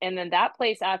 And then that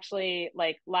place actually,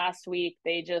 like last week,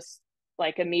 they just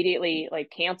like immediately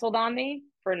like canceled on me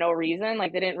for no reason.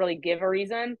 Like they didn't really give a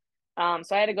reason.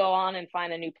 So I had to go on and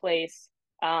find a new place.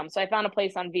 So I found a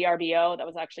place on VRBO that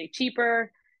was actually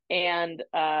cheaper and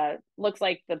looks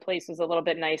like the place was a little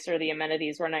bit nicer. The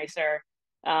amenities were nicer.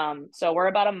 So we're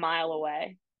about a mile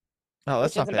away, Oh,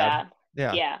 that's which not isn't bad. bad.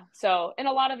 Yeah. Yeah. So, and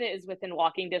a lot of it is within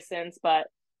walking distance, but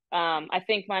I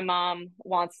think my mom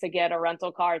wants to get a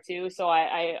rental car too. So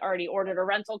I already ordered a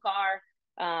rental car,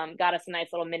 got us a nice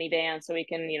little minivan so we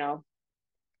can,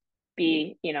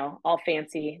 be, all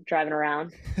fancy driving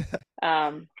around.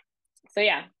 Um, so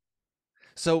yeah.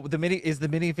 So the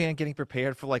minivan getting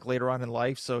prepared for like later on in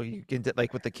life so you can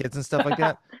like with the kids and stuff like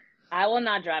that? I will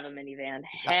not drive a minivan.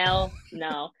 Hell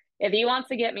no. If he wants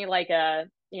to get me like a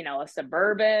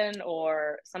suburban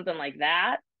or something like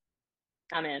that,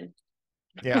 I'm in.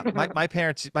 Yeah, my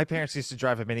parents used to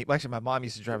drive a mini. Well, actually, my mom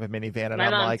used to drive a minivan, and My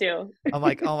mom too. I'm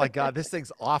like, oh my god, this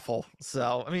thing's awful.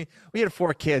 So I mean, we had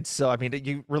four kids, so I mean,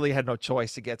 you really had no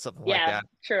choice to get something like Yeah, that.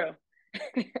 true.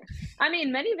 I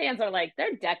mean, minivans are like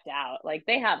they're decked out, like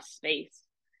they have space,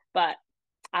 but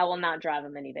I will not drive a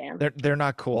minivan. They're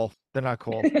not cool. They're not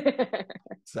cool.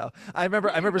 So I remember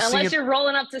Unless seeing. you're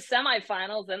rolling up to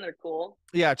semifinals, then they're cool.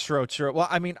 Yeah, true, true. Well,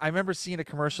 I mean, I remember seeing a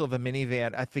commercial of a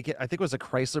minivan. I think it was a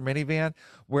Chrysler minivan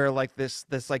where like this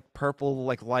like purple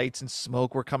like lights and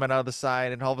smoke were coming out of the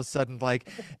side, and all of a sudden like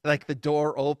the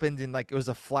door opened and like it was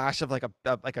a flash of like a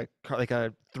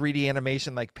 3D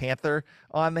animation like Panther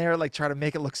on there, like trying to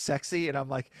make it look sexy, and I'm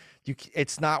like,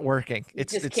 it's not working. You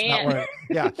just It's not can't. working.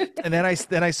 Yeah, and then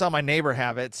I saw my neighbor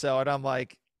have it, so and I'm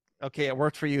like, okay, it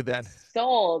worked for you then.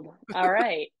 Sold. All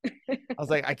right. I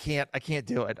was like, I can't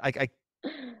do it.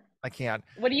 I can't.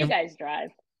 What do you And guys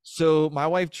drive? so my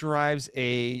wife drives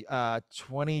a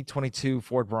 2022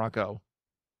 Ford Bronco.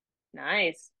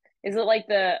 Nice. Is it like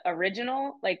the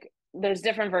original? Like there's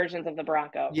different versions of the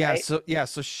Bronco, right?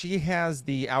 So she has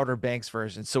the Outer Banks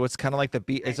version. So it's kind of like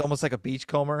it's Nice. almost like a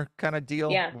beachcomber kind of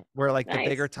deal Yeah. where like the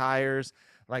bigger Nice. tires,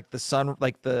 like the sun,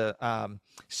 like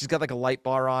she's got like a light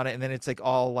bar on it, and then it's like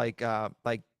all like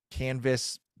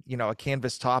canvas, a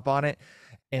canvas top on it.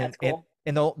 And That's cool.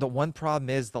 the one problem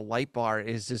is the light bar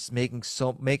is just making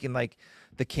like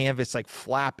the canvas like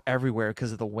flap everywhere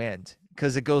because of the wind.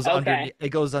 Because Okay. it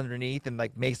goes underneath and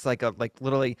like makes like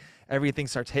literally everything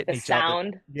starts hitting The each other.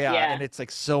 sound. Yeah, and Yeah. it's like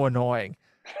so annoying.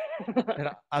 And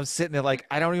I'm sitting there like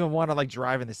I don't even want to like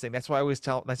drive in this thing. That's why I always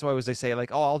they say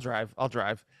like, oh, I'll drive.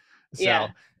 So Yeah.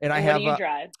 and I And what do have you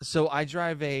drive? so I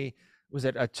drive was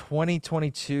it a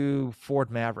 2022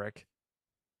 Ford Maverick.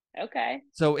 Okay.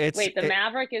 So Wait, the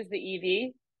Maverick is the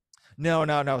EV? no.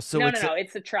 So No, no, no.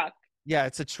 It's a truck. yeah,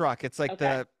 it's a truck. It's like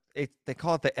Okay. they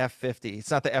call it the F50.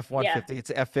 It's not the Yeah. F150. It's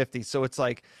the F50. So it's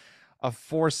like a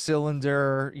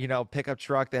four-cylinder, pickup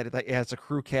truck that like, it has a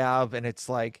crew cab, and it's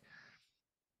like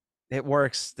it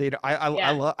works. Yeah.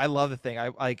 I love the thing. I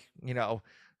like,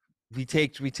 we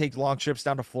take long trips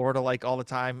down to Florida like all the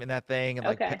time in that thing, and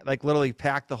like Okay. like literally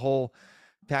pack the whole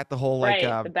like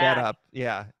Right. The bed back. up.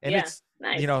 Yeah. And Yeah. it's you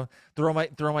Nice. know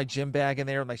throw my gym bag in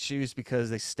there with my shoes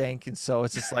because they stink, and so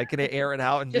it's just like gonna air it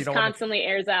out, and you Just don't want to. constantly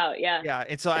airs out. Yeah. Yeah,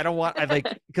 and so I don't want I like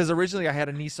because originally I had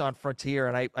a Nissan Frontier,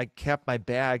 and I kept my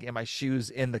bag and my shoes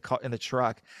in the in the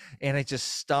truck, and it just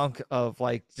stunk of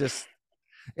like just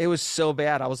it was so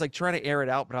bad. I was like trying to air it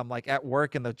out, but I'm like at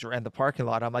work in the parking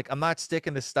lot. I'm like, I'm not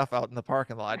sticking this stuff out in the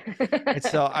parking lot. And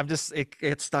so I'm just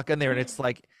it's stuck in there, and it's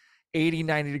like 80,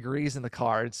 90 degrees in the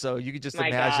car. And so you could just My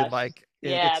imagine gosh. like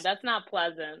Yeah, it's that's not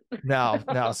pleasant. no.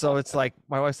 So it's like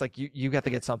my wife's like, you got to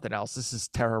get something else. This is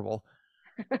terrible.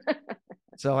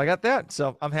 So I got that.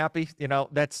 So I'm happy.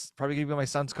 That's probably gonna be my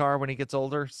son's car when he gets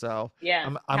older. So Yeah.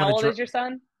 I'm How gonna old is your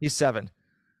son? he's 7.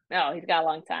 Oh, he's got a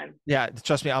long time. Yeah,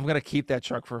 trust me, I'm gonna keep that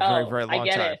truck for a very, Oh, very I long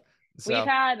get time. it. We've So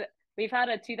had we've had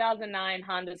a 2009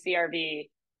 Honda CRV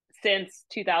since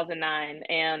 2009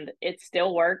 and it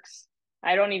still works.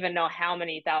 I don't even know how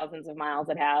many thousands of miles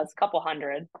it has, a couple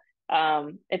hundred.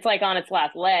 It's like on its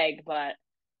last leg, but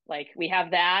like we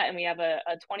have that and we have a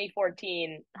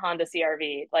 2014 Honda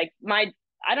CRV.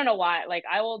 I don't know why, like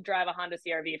I will drive a Honda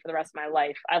CRV for the rest of my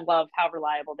life. I love how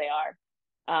reliable they are.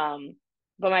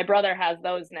 But my brother has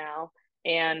those now.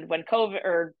 And when COVID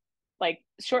or like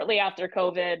shortly after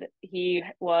COVID, he's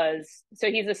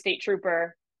a state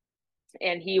trooper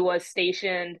and he was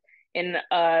stationed in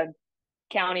a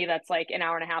county that's like an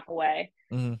hour and a half away.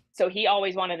 mhm, So he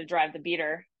always wanted to drive the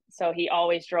beater. So he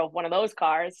always drove one of those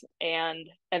cars. And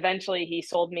eventually he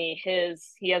sold me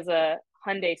he has a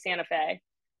Hyundai Santa Fe.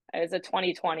 It was a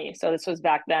 2020. So this was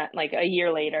back then, like a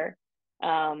year later.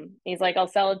 He's like, I'll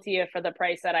sell it to you for the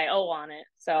price that I owe on it.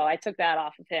 So I took that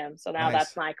off of him. So now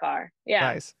that's nice, my car. Yeah.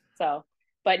 nice. So,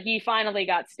 but he finally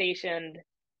got stationed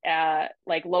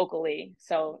like locally.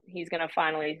 So he's going to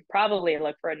finally probably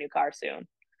look for a new car soon.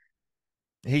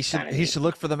 He It's kind should of he neat. should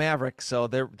look for the Maverick. So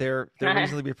they're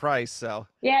reasonably priced. So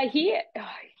Yeah,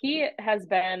 he has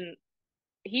been.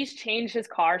 he's changed his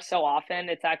car so often,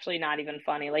 it's actually not even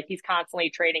funny. Like he's constantly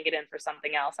trading it in for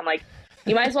something else. I'm like,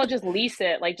 you might as well just lease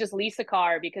it. Like just lease a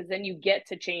car because then you get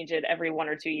to change it every 1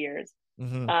 or 2 years.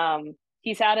 Hmm.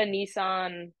 He's had a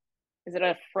Nissan. Is it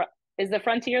a is the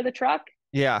Frontier the truck?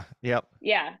 Yeah. Yep.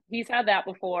 Yeah, he's had that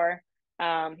before.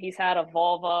 He's had a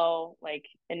Volvo, like,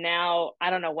 and now I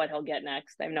don't know what he'll get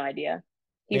next. I have no idea.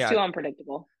 He's Yeah. too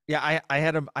unpredictable. Yeah, I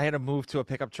had to move to a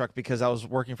pickup truck because I was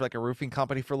working for like a roofing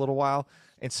company for a little while,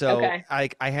 and so Okay.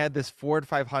 I had this Ford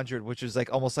 500, which is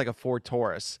like almost like a Ford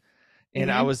Taurus,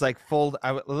 and I Hmm. was like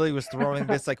literally was throwing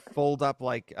this like fold up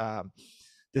like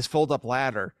this fold up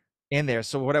ladder in there.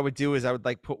 So what I would do is I would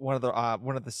like put one of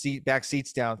the back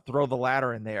seats down, throw the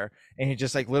ladder in there, and he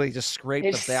just like literally just scrape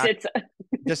It the just back,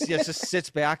 sits. just sits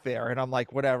back there, and I'm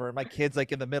like whatever. And my kid's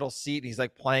like in the middle seat, and he's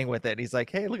like playing with it. He's like,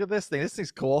 hey, look at this thing. This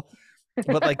thing's cool.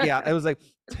 But like yeah, it was like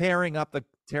tearing up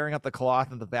the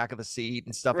cloth in the back of the seat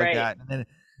and stuff like Right. that. And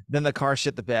then the car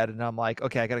shit the bed, and I'm like,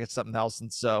 okay, I gotta get something else.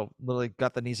 And so literally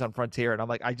got the Nissan Frontier, and I'm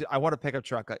like, I want a pickup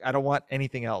truck. Like, I don't want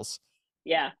anything else.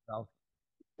 Yeah. So,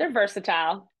 They're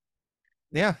versatile.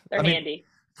 yeah, They're I mean, handy.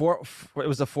 it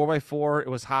was a 4x4. It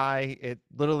was high. It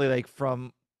literally like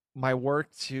from my work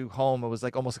to home, it was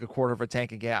like almost like a quarter of a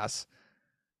tank of gas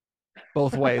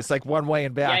both ways, like one way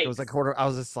and back. It was like Yikes. quarter. I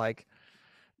was just like,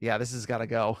 yeah, this has got to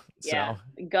go. Yeah.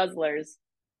 So Guzzlers.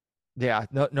 yeah,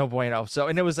 no bueno. So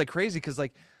and it was like crazy because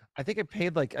like I think I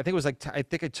paid like I think it was like I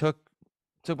think I took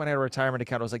money out of retirement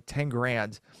account. It was like 10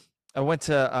 grand. I went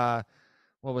to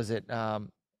what was it? Oh,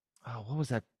 what was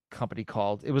that company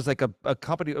called? It was like a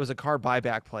company, it was a car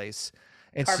buyback place.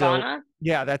 And so Carvana?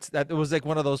 yeah, that it was like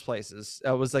one of those places.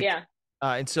 It was like Yeah.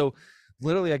 and so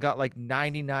literally I got like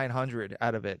 9,900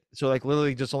 out of it. So like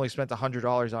literally just only spent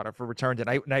 $100 on it for returned. And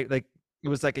I like it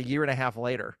was like a year and a half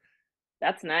later.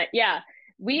 That's nice. Yeah.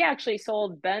 We actually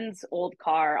sold Ben's old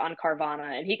car on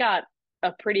Carvana and he got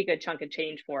a pretty good chunk of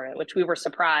change for it, which we were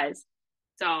surprised.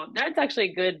 So that's actually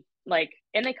good. Like,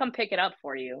 and they come pick it up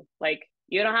for you. Like,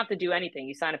 you don't have to do anything.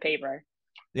 You sign a paper.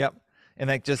 Yep. And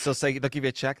like just they'll give you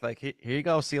a check like here you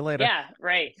go, see you later. Yeah,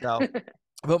 right. So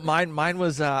but mine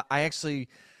was I actually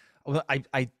well,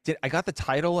 I got the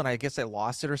title and I guess I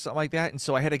lost it or something like that. And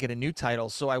so I had to get a new title.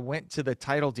 So I went to the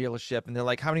title dealership and they're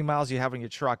like, how many miles do you have on your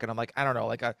truck? And I'm like, I don't know,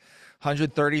 like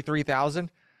 133,000.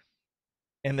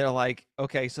 And they're like,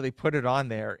 okay, so they put it on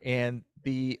there and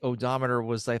the odometer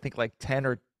was I think like 10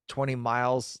 or 20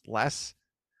 miles less.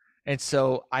 And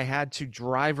so I had to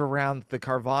drive around the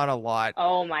Carvana lot.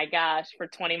 Oh my gosh, for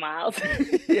 20 miles.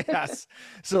 Yes.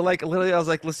 So like literally I was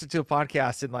like listening to a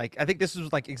podcast and like I think this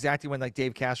was like exactly when like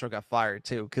Dave Castro got fired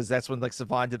too, because that's when like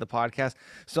Savon did the podcast.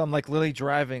 So I'm like literally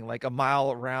driving like a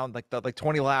mile around, like the like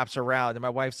 20 laps around, and my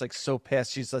wife's like so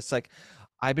pissed. She's just like,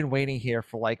 I've been waiting here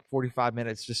for like 45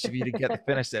 minutes just for you to get to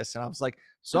finish this. And I was like,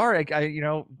 sorry,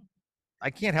 I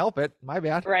can't help it. My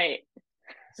bad. Right.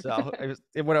 So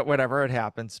whatever, it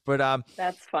happens. But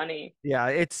That's funny. yeah,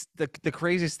 it's the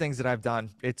craziest things that I've done.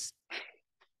 It's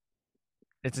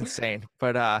insane.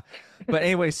 But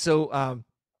anyway, so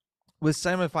with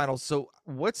semifinals, so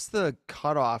what's the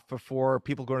cutoff before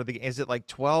people go to the is it like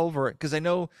 12 or because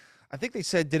I think they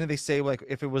said didn't they say like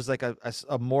if it was like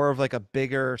a more of like a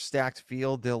bigger stacked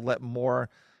field, they'll let more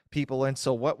people in.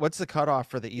 So what's the cutoff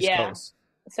for the East Yeah. Coast?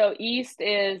 So East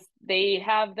is they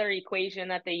have their equation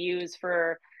that they use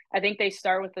for I think they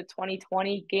start with the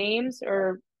 2020 games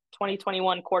or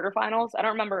 2021 quarterfinals. I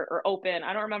don't remember or open.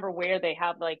 I don't remember where they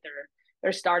have like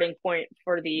their starting point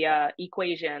for the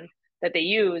equation that they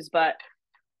use, but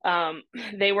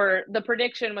they were the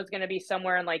prediction was going to be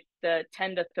somewhere in like the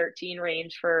 10 to 13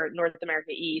 range for North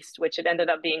America East, which it ended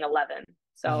up being 11. Hmm.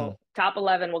 So top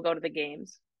 11 will go to the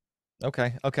games.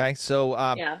 Okay. So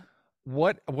Yeah.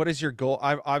 what is your goal?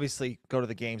 I obviously go to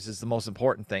the games is the most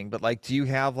important thing, but like do you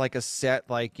have like a set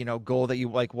like, goal that you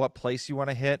like what place you want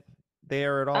to hit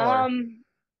there at all or Um,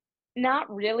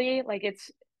 Not really. Like it's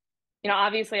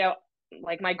obviously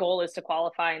like my goal is to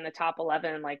qualify in the top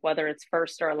 11, like whether it's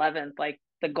first or 11th, like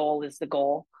the goal is the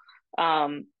goal.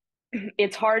 Um,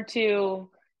 it's hard to,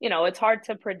 it's hard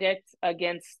to predict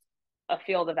against a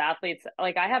field of athletes.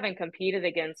 Like I haven't competed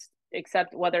against,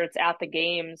 except whether it's at the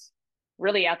games,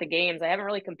 really at the games, I haven't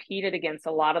really competed against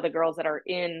a lot of the girls that are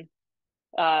in,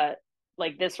 uh,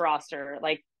 like this roster,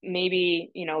 like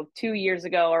maybe, 2 years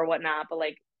ago or whatnot, but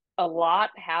like a lot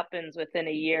happens within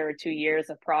a year or 2 years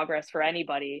of progress for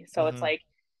anybody. So it's Mhm. like,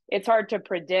 it's hard to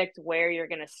predict where you're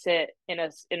going to sit in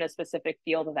a specific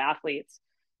field of athletes.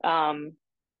 Um,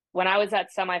 when I was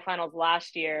at semifinals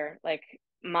last year, like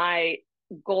my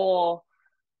goal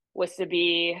was to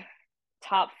be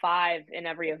top 5 in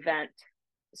every event.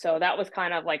 So that was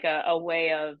kind of like a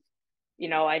way of,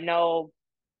 I know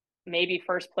maybe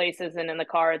first place isn't in the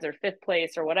cards or fifth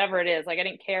place or whatever it is. Like, I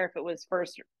didn't care if it was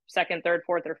first, second, third,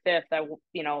 fourth, or fifth.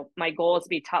 My goal is to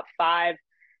be top five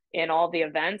in all the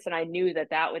events. And I knew that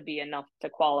that would be enough to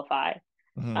qualify.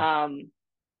 Hmm. Um,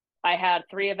 I had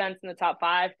 3 events in the top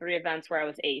five, 3 events where I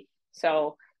was eighth.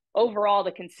 So overall,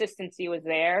 the consistency was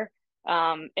there.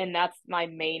 And that's my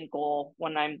main goal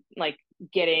when I'm like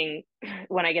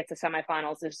when I get to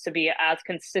semifinals, is to be as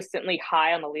consistently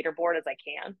high on the leaderboard as I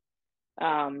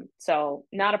can. So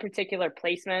not a particular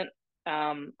placement.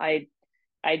 I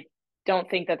don't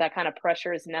think that that kind of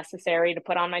pressure is necessary to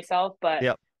put on myself, but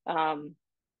Yep. um,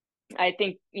 I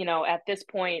think, at this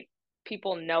point,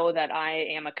 people know that I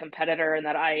am a competitor and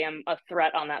that I am a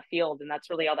threat on that field, and that's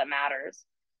really all that matters.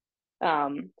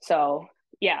 So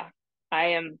yeah, I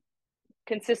am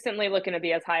consistently looking to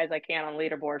be as high as I can on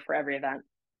leaderboard for every event.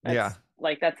 Yeah.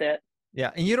 That's it.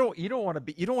 Yeah, and you don't want to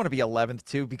be 11th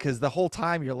too, because the whole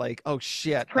time you're like, oh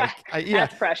shit, like yeah,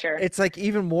 That's pressure. it's like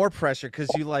even more pressure because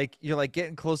you're like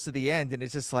getting close to the end, and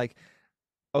it's just like,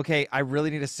 okay, I really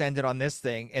need to send it on this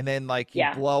thing, and then like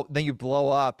Yeah. you blow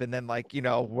up, and then like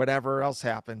whatever else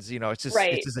happens, it's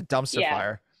Right. just a dumpster Yeah.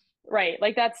 fire. Right.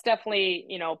 Like, that's definitely,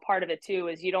 part of it too,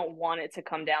 is you don't want it to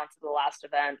come down to the last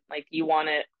event. Like, you want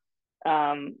it,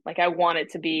 like, I want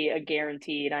it to be a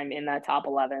guaranteed I'm in that top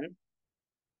 11.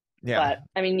 Yeah, But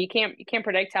I mean, you can't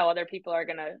predict how other people are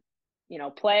gonna,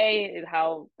 play,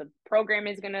 how the program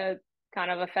is gonna kind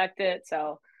of affect it.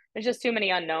 So there's just too many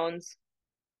unknowns.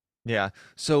 yeah.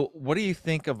 So what do you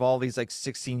think of all these like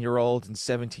 16-year-olds and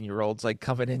 17-year-olds like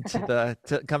coming into the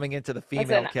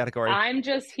female Listen, category? I'm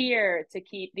just here to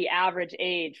keep the average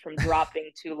age from dropping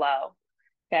too low.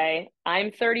 Okay.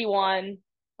 I'm 31.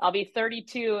 I'll be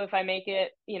 32 if I make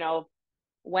it,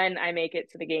 when I make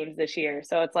it to the games this year.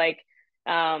 So it's like,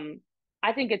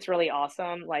 I think it's really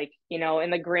awesome. Like, in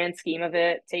the grand scheme of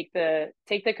it, take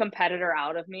the competitor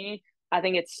out of me. I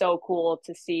think it's so cool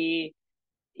to see,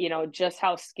 just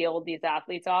how skilled these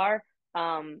athletes are.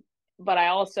 But I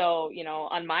also,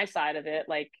 on my side of it,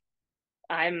 like,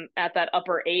 I'm at that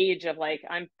upper age of, like,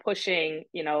 I'm pushing,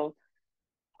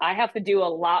 I have to do a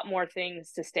lot more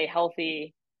things to stay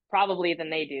healthy probably than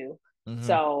they do. Hmm.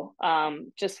 So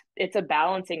just, it's a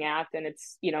balancing act, and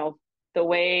it's, the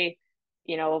way,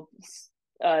 you know,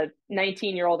 a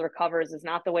 19-year-old recovers is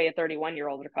not the way a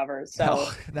 31-year-old recovers. No,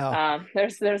 So no.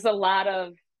 there's a lot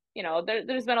of,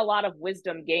 there's been a lot of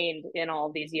wisdom gained in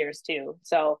all these years too.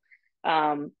 So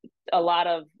um, a lot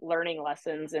of learning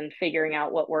lessons and figuring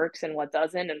out what works and what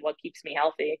doesn't and what keeps me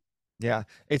healthy. Yeah,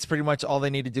 it's pretty much all they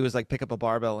need to do is like pick up a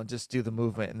barbell and just do the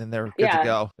movement, and then they're good to Yeah.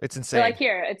 go. It's They're like, insane.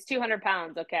 here, it's 200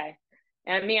 pounds. Okay.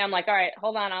 And me, I'm like, all right,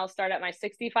 hold on. I'll start at my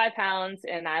 65 pounds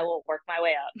and I will work my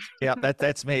way up. Yeah,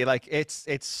 that's me. Like it's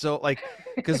so like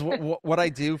because what I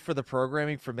do for the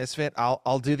programming for Misfit,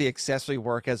 I'll do the accessory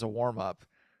work as a warm up,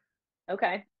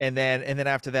 Okay. and then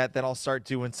after that, then I'll start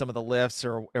doing some of the lifts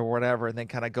or whatever, and then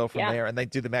kind of go from Yeah. there, and then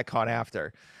do the Metcon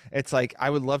after. It's like I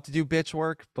would love to do bitch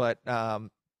work, but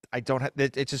I don't have.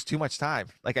 It's just too much time.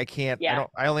 Like I can't. I Yeah.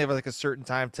 don't. I only have like a certain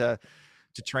time to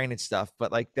train and stuff.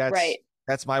 But like Right.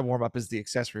 that's my warm up is the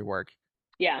accessory work.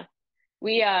 Yeah.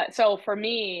 So for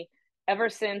me, ever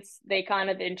since they kind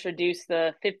of introduced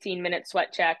the 15-minute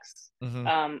sweat checks,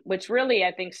 Hmm. which really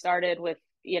I think started with,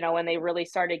 when they really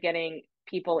started getting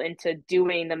people into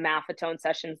doing the maffetone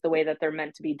sessions the way that they're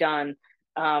meant to be done,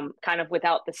 kind of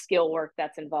without the skill work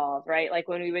that's involved, right? Like,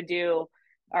 when we would do,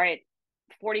 all right,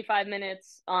 45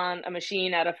 minutes on a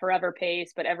machine at a forever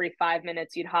pace, but every 5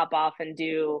 minutes you'd hop off and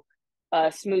do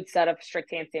a smooth set of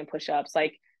strict handstand push-ups.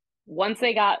 Like, once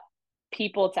they got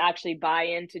people to actually buy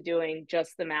into doing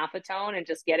just the maffetone and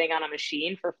just getting on a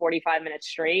machine for 45 minutes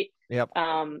straight, Yep.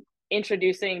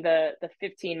 introducing the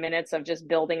 15 minutes of just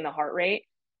building the heart rate,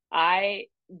 I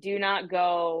do not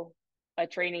go a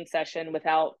training session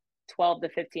without 12 to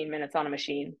 15 minutes on a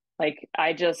machine. Like,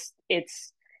 I just,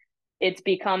 it's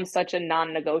become such a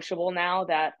non-negotiable now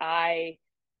that I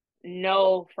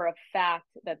know for a fact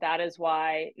that that is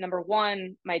why, number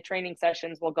one, my training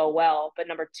sessions will go well, but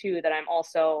number two, that I'm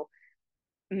also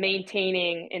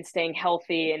maintaining and staying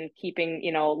healthy and keeping,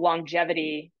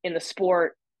 longevity in the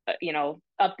sport,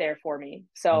 up there for me.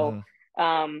 So Hmm.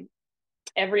 um,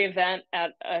 every event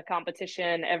at a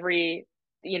competition,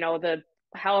 the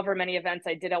however many events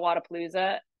I did at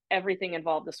Wadapalooza, everything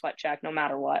involved the sweat check, no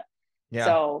matter what. Yeah.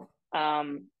 So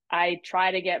I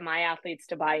try to get my athletes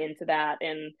to buy into that,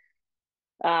 and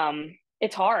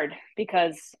it's hard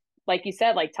because, like you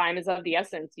said, like, time is of the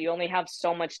essence. You only have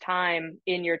so much time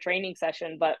in your training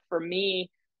session. But for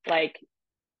me, like,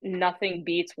 nothing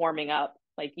beats warming up.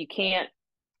 Like, you can't,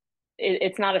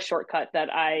 it's not a shortcut that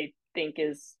I think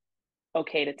is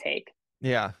okay to take.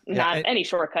 Yeah. Yeah. Not any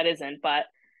shortcut isn't, but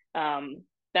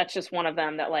that's just one of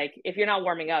them that like if you're not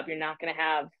warming up, you're not going to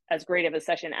have as great of a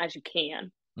session as you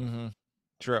can. Mm-hmm.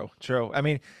 True, true. I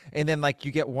mean, and then like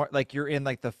you get one, like you're in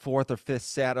like the fourth or fifth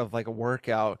set of like a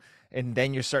workout, and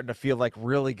then you're starting to feel like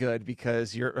really good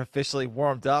because you're officially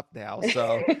warmed up now.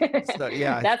 So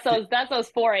yeah, That's those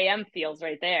 4 a.m. feels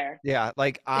right there. yeah.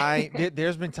 Like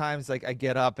there's been times like I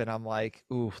get up and I'm like,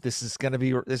 ooh, this is gonna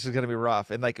be rough,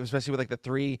 and like especially with like the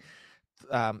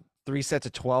three sets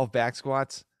of 12 back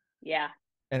squats. Yeah.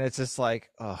 And it's just like,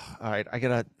 oh, all right, I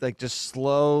gotta like just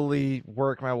slowly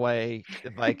work my way,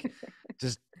 and, like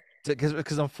just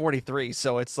because I'm 43,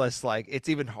 so it's less like it's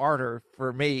even harder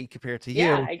for me compared to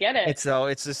Yeah, you. I get And it. so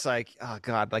it's just like, oh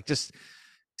God, like just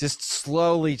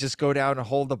slowly just go down and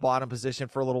hold the bottom position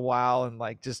for a little while and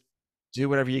like just do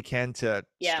whatever you can to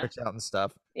Yeah. stretch out and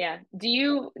stuff. Yeah. Do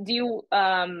you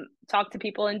talk to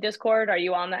people in Discord? Are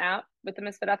you on the app with the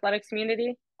Misfit Athletics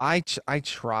community? I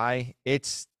try.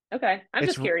 Okay. I'm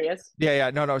It's just curious. yeah,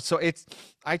 no, no. So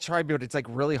I tried, but it's like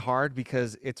really hard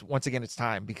because it's once again it's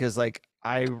time because like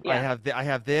Yeah. I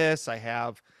have this, I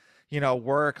have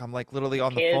work. I'm like literally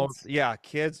on the phone. Kids. Yeah,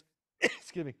 kids.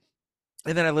 Excuse me.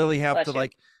 And then I literally have to Bless you.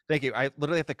 like thank you. I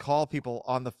literally have to call people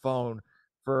on the phone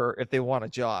for if they want a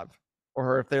job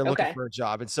or if they're looking Okay. for a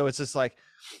job. And so it's just like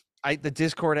the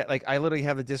Discord, like I literally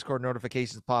have the Discord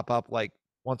notifications pop up like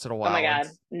once in a Oh my while. And God.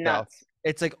 so Nuts.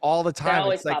 it's like all the They time.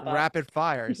 always It's like pop up. rapid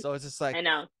fire. So it's just like I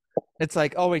know. it's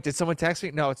like, oh wait, did someone text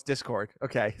me? No, it's Discord.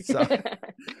 Okay. So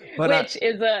but Which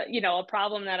is a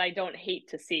problem that I don't hate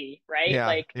to see, right? yeah,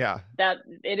 Like yeah, that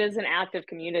it is an active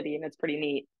community and it's pretty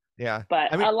neat. yeah.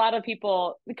 But I mean, a lot of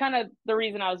people, kind of the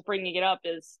reason I was bringing it up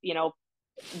is,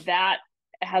 that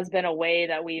has been a way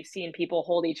that we've seen people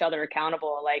hold each other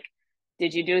accountable. Like,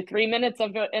 did you do 3 minutes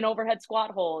of an overhead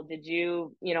squat hold? Did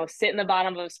you, sit in the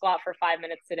bottom of a squat for 5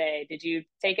 minutes today? Did you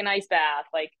take an ice bath?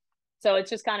 Like, so it's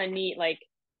just kind of neat. Like,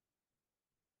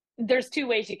 there's two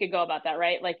ways you could go about that,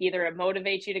 right? Like either it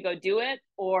motivates you to go do it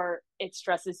or it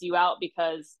stresses you out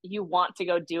because you want to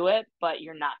go do it, but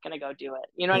you're not going to go do it.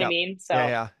 You know what I yeah, mean? yeah, So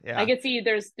yeah, I yeah. could see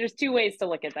there's two ways to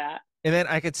look at that. And then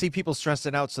I could see people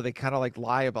stressing out, so they kind of like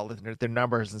lie about their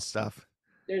numbers and stuff.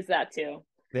 There's that too.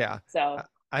 Yeah. So,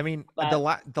 I mean, but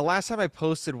the last time I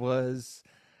posted was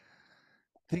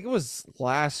I think it was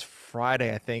last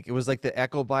Friday. I think it was like the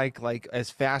Echo bike, like as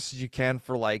fast as you can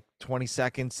for like 20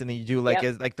 seconds, and then you do like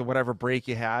yep. like the whatever break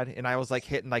you had, and I was like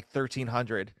hitting like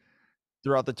 1300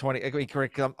 throughout the 20. I mean,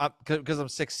 correct, because I'm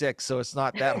 6'6", so it's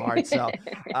not that hard. So,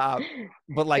 uh,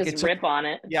 but like Just it took, rip on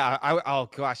it. yeah, oh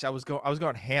gosh, I was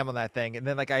going ham on that thing, and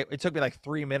then like it took me like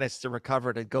 3 minutes to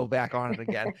recover to go back on it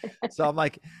again. So I'm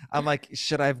like,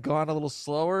 should I have gone a little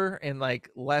slower and like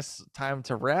less time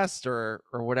to rest or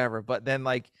whatever? But then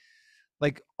like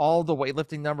all the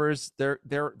weightlifting numbers, they're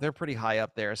pretty high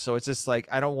up there. So it's just like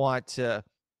I don't want to.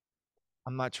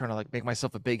 I'm not trying to like make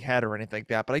myself a big head or anything like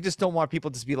that, but I just don't want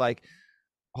people to just be like,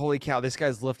 holy cow, this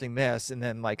guy's lifting this, and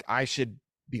then like I should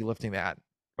be lifting that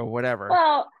or whatever.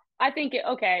 Well, I think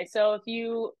okay. So if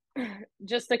you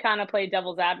just to kind of play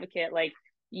devil's advocate, like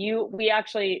we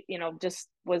actually, just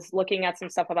was looking at some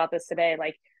stuff about this today.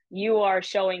 Like you are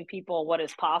showing people what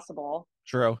is possible.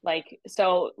 True. Like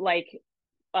so, like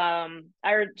I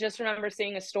just remember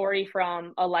seeing a story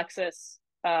from Alexis,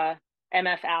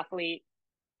 MF athlete,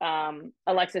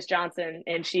 Alexis Johnson,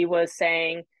 and she was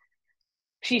saying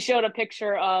she showed a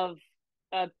picture of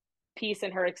a piece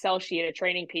in her Excel sheet, a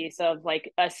training piece of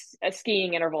like a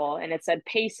skiing interval, and it said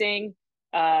pacing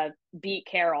beat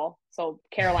Carol. So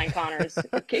Caroline Connors,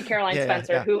 Caroline Yeah, yeah,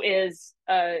 Spencer, yeah. who is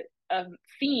a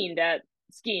fiend at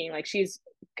skiing. Like she's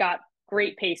got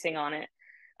great pacing on it.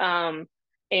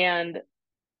 And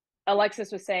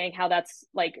Alexis was saying how that's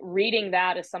like reading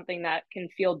that is something that can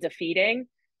feel defeating,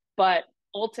 but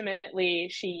ultimately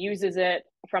she uses it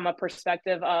from a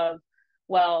perspective of,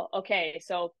 well, okay,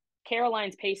 so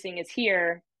Caroline's pacing is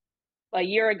here. A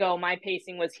year ago, my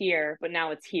pacing was here, but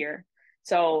now it's here.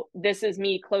 So this is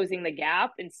me closing the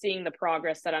gap and seeing the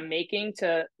progress that I'm making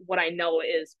to what I know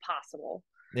is possible.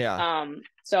 Yeah.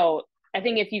 So I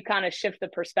think if you kind of shift the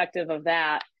perspective of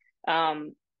that,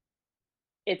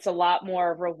 it's a lot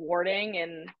more rewarding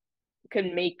and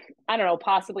can make, I don't know,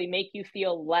 possibly make you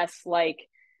feel less like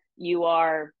you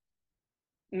are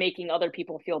making other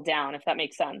people feel down, if that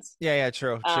makes sense. Yeah, yeah,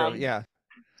 true, true. Um, Yeah.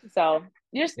 so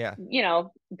just, Yeah.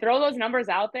 throw those numbers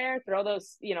out there, throw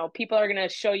those, people are going to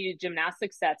show you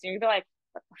gymnastic sets. And you're going to be like,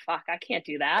 fuck, I can't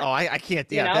do that, Oh, I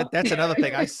can't. Yeah, that's another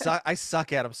thing. I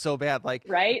suck at them so bad. Like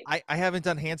right? I haven't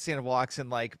done handstand walks in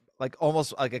like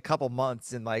almost like a couple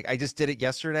months, and like I just did it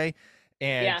yesterday,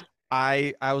 and Yeah.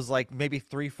 I was like maybe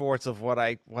 3/4 of what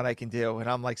I can do, and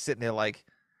I'm like sitting there like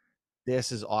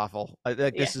this is awful. Like Yeah,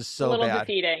 this is a so little bad.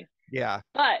 defeating. Yeah.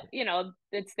 But,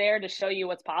 it's there to show you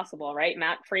what's possible, right?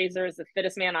 Matt Fraser is the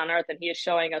fittest man on earth, and he is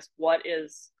showing us what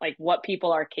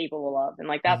people are capable of. And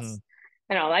like Hmm.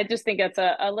 I just think it's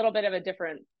a little bit of a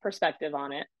different perspective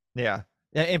on it. Yeah.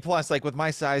 And plus, like with my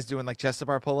size doing like chest to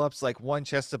bar pull-ups, like one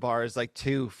chest to bar is like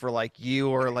two for like you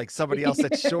or like somebody else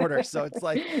that's shorter. So it's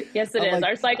like Yes, it I'm is. like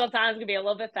Our cycle time's gonna be a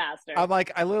little bit faster. I'm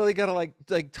like I literally gotta like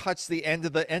touch the end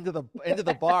of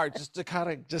the bar just to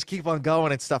kind of just keep on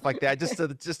going and stuff like that,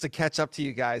 just to catch up to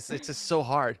you guys. It's just so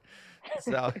hard.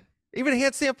 So even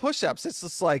handstand push-ups, it's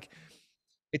just like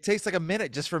it takes like a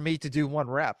minute just for me to do one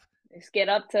rep. Just get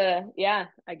up to, yeah,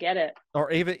 I get it. Or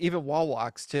even wall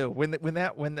walks too.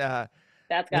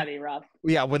 That's when gotta be rough.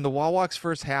 yeah, when the wall walks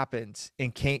first happened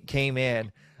and came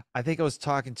in, I think I was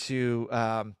talking to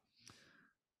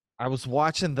I was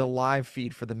watching the live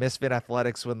feed for the Misfit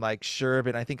Athletics when like Sherb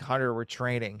and I think Hunter were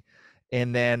training.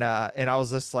 And then and I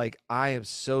was just like, I am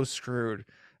so screwed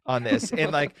on this.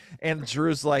 And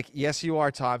Drew's like, yes, you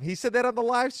are, Tom. He said that on the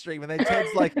live stream. And then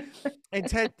Ted's like, and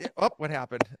Ted, oh, what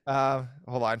happened?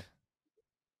 Hold on.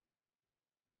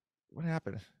 What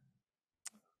happened?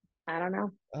 I don't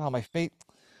know. Oh, my fate.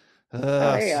 Oh,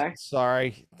 there you are.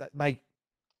 Sorry. My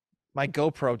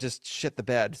GoPro just shit the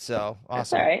bed. So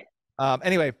That's all awesome. right.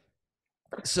 Anyway,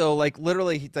 so like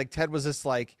literally, like Ted was just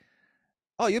like,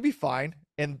 "Oh, you'll be fine,"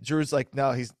 and Drew's like,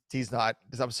 "No, he's not.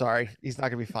 I'm sorry, he's not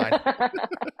gonna be fine."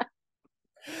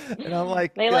 And I'm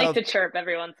like, They like to chirp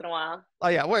every once in a while. "Oh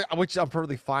yeah," which I'm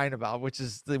perfectly fine about, which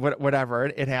is whatever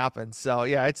it happens. So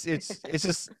yeah, it's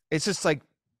just like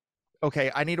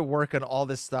okay, I need to work on all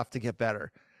this stuff to get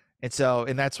better.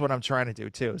 And that's what I'm trying to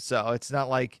do too. So it's not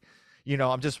like,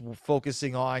 I'm just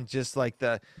focusing on just like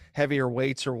the heavier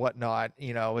weights or whatnot.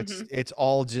 It's Hmm. it's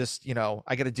all just, I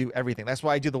got to do everything. That's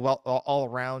why I do the all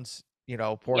around,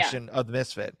 Yeah, portion of the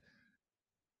Misfit.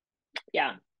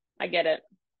 yeah, I get it.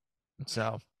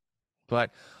 So, but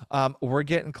we're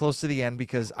getting close to the end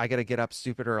because I got to get up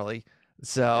stupid early.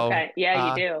 So, Okay,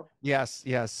 yeah, you do. yes,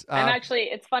 yes.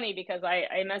 It's funny because I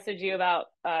messaged you about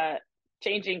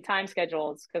changing time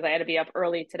schedules because I had to be up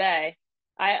early today.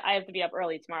 I have to be up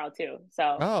early tomorrow too.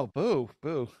 So Oh, boo,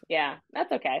 boo. yeah,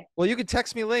 that's okay. Well, you can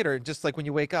text me later, just like when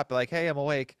you wake up, like, "Hey, I'm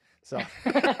awake." So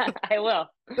I will.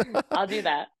 I'll do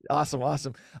that. awesome,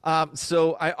 awesome.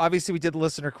 So I obviously we did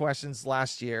listener questions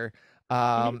last year. Mhm.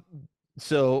 Um,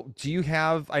 so do you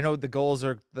have? I know the goals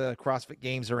are the CrossFit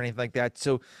Games or anything like that.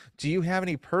 So do you have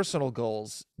any personal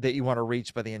goals that you want to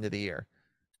reach by the end of the year?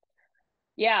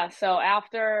 Yeah, so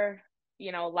after,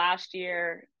 last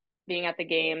year being at the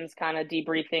games, kind of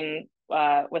debriefing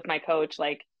with my coach,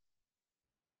 like,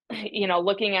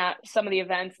 looking at some of the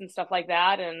events and stuff like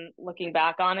that and looking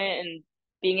back on it and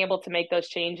being able to make those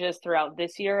changes throughout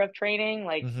this year of training,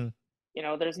 like, Hmm.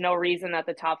 there's no reason that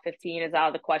the top 15 is out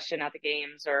of the question at the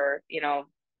games or,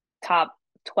 top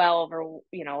 12 or,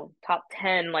 top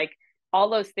 10, like all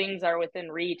those things are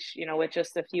within reach, with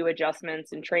just a few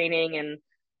adjustments and training and,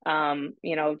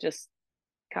 just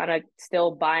kind of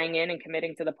still buying in and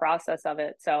committing to the process of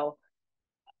it. So,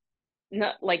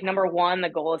 no, like number one, the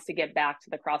goal is to get back to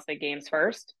the CrossFit Games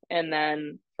first, and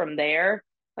then from there,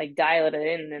 like dial it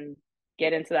in and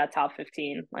get into that top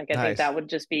 15. Like I think Nice. that would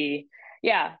just be,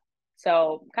 yeah.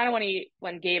 So kind of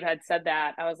when Gabe had said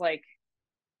that, I was like,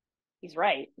 he's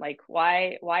right. Like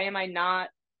why am I not,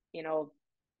 you know,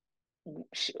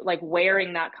 like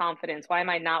wearing that confidence? Why am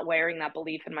I not wearing that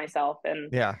belief in myself?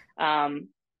 And Yeah. um,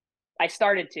 I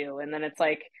started to, and then it's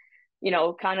like,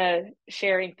 kind of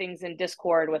sharing things in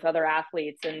Discord with other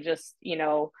athletes and just,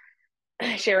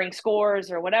 sharing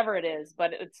scores or whatever it is.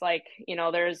 But it's like,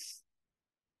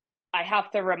 I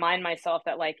have to remind myself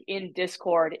that like in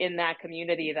Discord, in that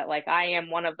community, that like I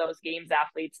am one of those games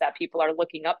athletes that people are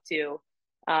looking up to.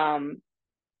 Um,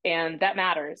 and that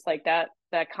matters. Like that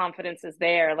confidence is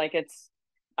there. Like it's,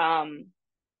 um,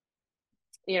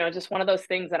 just one of those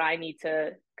things that I need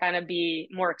to kind of be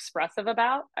more expressive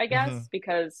about, I Hmm. guess,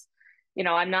 because,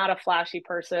 I'm not a flashy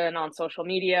person on social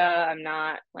media. I'm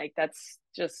not like, that's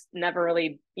just never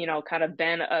really, kind of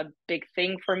been a big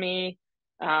thing for me.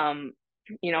 Um,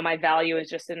 my value is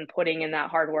just in putting in that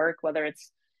hard work, whether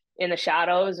it's in the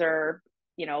shadows or,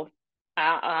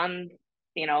 on,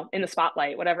 in the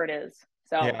spotlight, whatever it is.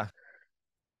 So Yeah.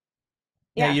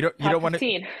 Yeah. yeah, You top don't want to.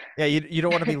 15. Yeah. You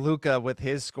don't want to be Luca with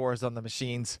his scores on the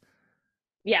machines.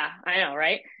 Yeah, I know,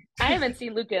 right? I haven't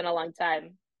seen Luca in a long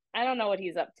time. I don't know what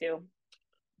he's up to.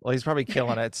 Well, he's probably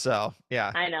killing it. So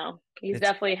yeah, I know. He's it's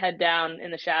definitely head down in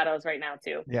the shadows right now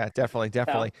too. yeah, definitely, So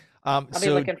definitely. I'll be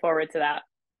So looking forward to that.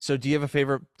 So do you have a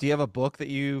favorite, do you have a book that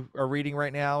you are reading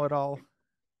right now at all?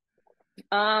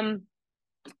 Um,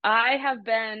 I have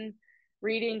been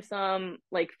reading some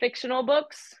like fictional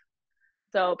books.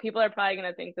 So people are probably going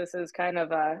to think this is kind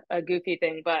of a goofy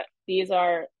thing, but these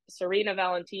are Serena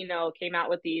Valentino came out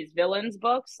with these villains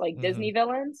books, like Hmm. Disney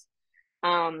villains.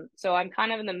 So I'm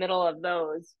kind of in the middle of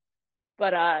those,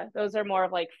 but those are more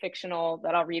of like fictional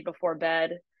that I'll read before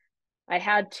bed. I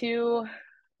had two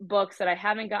books that I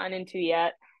haven't gotten into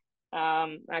yet,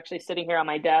 actually sitting here on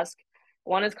my desk.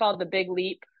 One is called The Big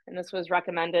Leap, and this was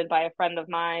recommended by a friend of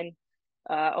mine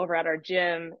over at our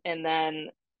gym. And then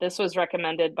this was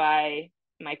recommended by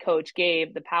my coach,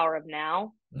 Gabe, The Power of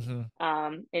Now. Hmm.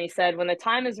 And he said, when the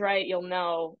time is right, you'll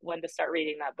know when to start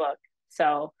reading that book.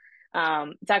 So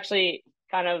it's actually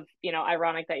kind of,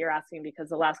 ironic that you're asking because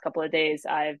the last couple of days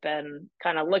I've been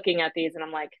kind of looking at these and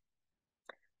I'm like,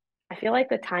 I feel like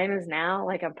the time is now.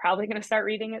 Like I'm probably going to start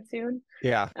reading it soon.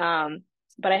 Yeah. Um,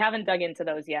 but I haven't dug into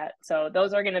those yet. So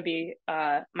those are going to be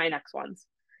my next ones.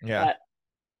 Yeah.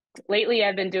 But lately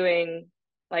I've been doing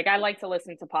like I like to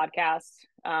listen to podcasts.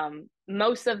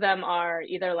 Most of them are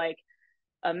either like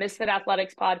a Misfit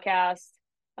Athletics podcast.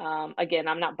 Again,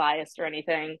 I'm not biased or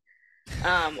anything.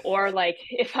 Or like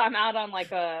if I'm out on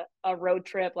like a road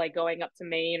trip, like going up to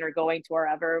Maine or going to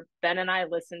wherever, Ben and I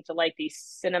listen to like these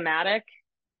cinematic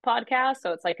podcasts.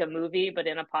 So it's like a movie, but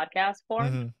in a podcast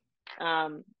form.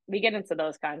 Hmm. We get into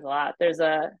those kinds a lot. There's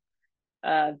a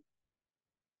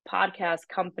podcast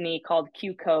company called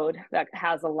Q Code that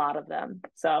has a lot of them.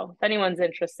 So if anyone's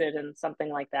interested in something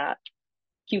like that,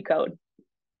 Q Code.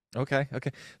 Okay.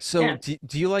 Okay. So Yeah,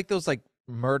 do you like those like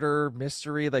murder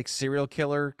mystery, like serial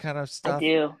killer kind of I stuff?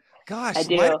 do. I Gosh,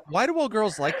 do. why do all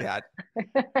girls like that?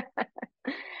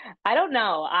 I don't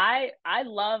know. I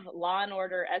love Law and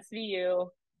Order, SVU,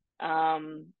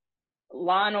 um,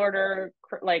 Law and Order,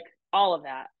 like all of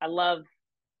that. I love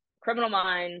Criminal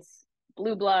Minds,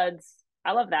 Blue Bloods.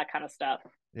 I love that kind of stuff.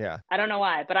 Yeah. I don't know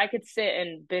why, but I could sit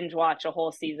and binge watch a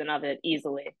whole season of it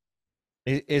easily.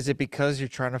 Is it because you're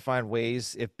trying to find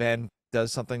ways if Ben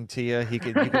does something to you, he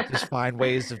could just find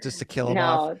ways of just to kill him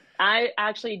off? No, I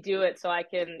actually do it so I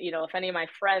can, if any of my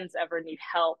friends ever need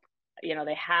help, they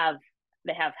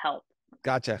have help.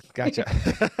 Gotcha. Gotcha.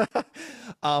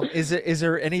 Is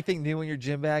there anything new in your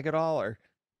gym bag at all, or?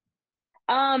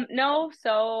 No,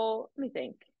 so let me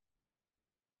think.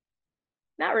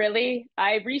 Not really.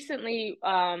 I recently,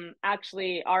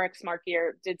 actually, RX Smart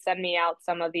Gear did send me out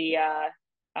some of the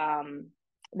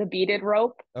beaded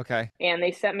rope, Okay. and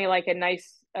they sent me like a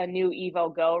new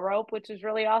Evo Go rope, which is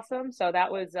really awesome. So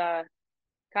that was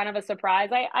kind of a surprise.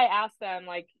 I asked them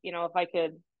like, if I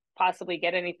could possibly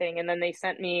get anything, and then they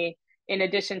sent me, in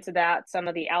addition to that, some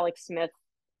of the Alex Smith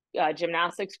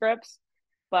gymnastics grips,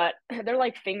 but they're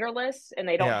like fingerless and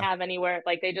they don't Yeah. have anywhere,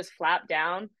 like they just flap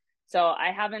down. So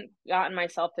I haven't gotten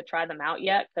myself to try them out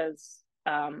yet because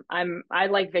I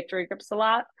like victory grips a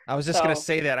lot. I was just gonna So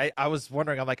say that. I was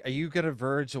wondering, I'm like, are you gonna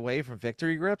verge away from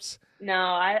victory grips? no,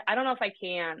 I don't know if I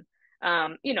can.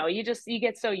 You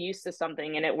get so used to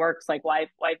something and it works. Like why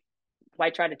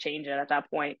try to change it at that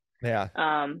point? Yeah.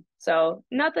 So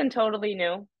nothing totally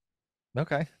new.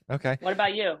 Okay. Okay. What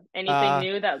about you? Anything Uh,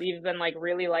 new that you've been like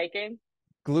really liking?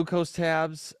 Glucose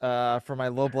tabs for my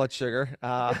low blood sugar.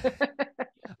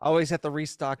 Always have to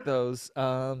restock those.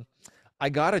 I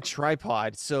got a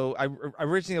tripod. So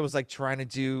originally I was like trying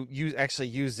to use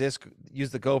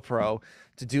the GoPro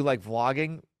to do like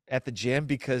vlogging at the gym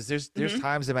because there's Hmm.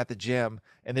 times I'm at the gym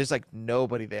and there's like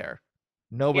nobody there.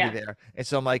 Nobody Yeah. there. And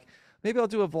so I'm like, maybe I'll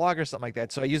do a vlog or something like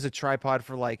that. So I use a tripod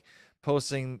for like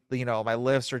posting, my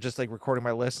lifts or just like recording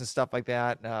my lifts and stuff like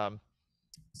that. Let's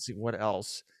see what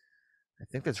else. I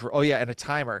think oh yeah, and a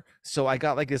timer. So I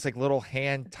got like this like little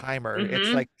hand timer. It's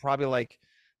Hmm. like probably like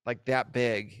that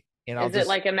big. And I'll Is it just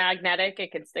like a magnetic?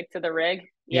 It can stick to the rig?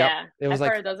 yep. Yeah. It was I've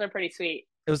like heard those are pretty sweet.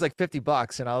 it was like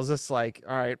 $50 and I was just like,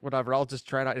 all right, whatever. I'll just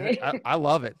try it out. And I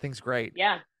love it. Thing's great.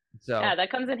 Yeah. So Yeah, that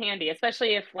comes in handy,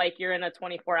 especially if like you're in a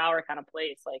 24-hour kind of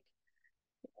place. Like,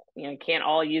 you can't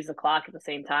all use the clock at the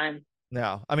same time.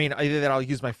 no, I mean either that I'll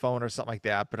use my phone or something like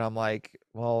that. But I'm like,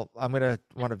 well, I'm gonna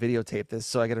want to videotape this,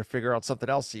 so I got to figure out something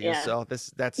else to use. Yeah. So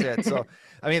that's it. So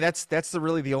I mean that's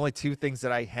really the only two things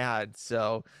that I had.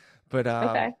 So, but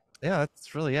Okay. yeah,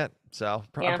 that's really it. So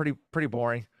I'm Yeah. pretty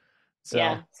boring. So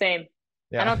Yeah. Same. I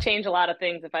yeah, don't change a lot of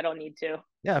things if I don't need to.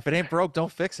 yeah. If it ain't broke,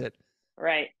 don't fix it.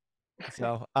 Right.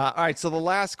 So all right. So the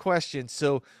last question.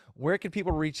 So where can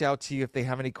people reach out to you if they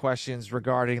have any questions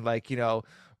regarding like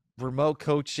remote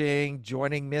coaching,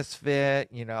 joining Misfit,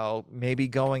 maybe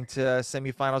going to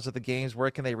semifinals of the games?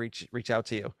 Where can they reach out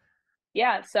to you?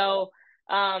 Yeah. So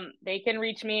They can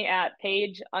reach me at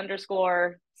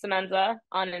Paige_Semenza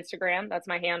on Instagram. That's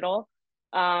my handle.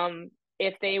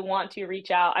 If they want to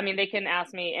reach out, I mean, they can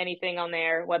ask me anything on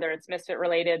there, whether it's Misfit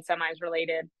related, semis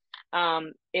related.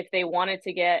 If they wanted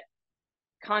to get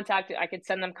contact, I could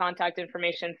send them contact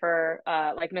information for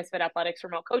like Misfit Athletics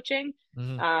remote coaching.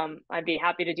 Hmm. I'd be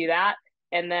happy to do that.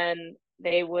 And then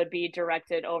they would be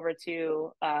directed over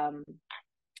to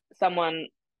someone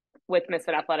with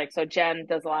Misfit Athletics. So Jen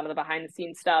does a lot of the behind the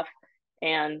scenes stuff,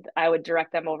 and I would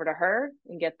direct them over to her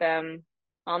and get them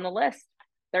on the list.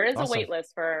 There is a Awesome. wait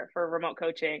list for remote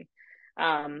coaching.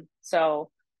 So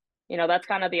that's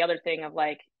kind of the other thing of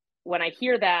like when I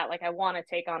hear that, like I want to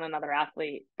take on another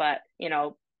athlete, but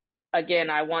again,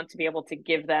 I want to be able to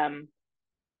give them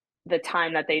the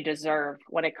time that they deserve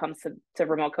when it comes to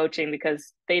remote coaching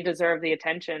because they deserve the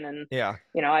attention and Yeah.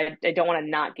 I don't want to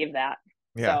not give that.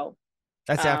 Yeah. So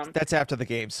That's um after the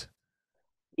games.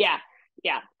 yeah,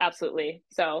 yeah, absolutely.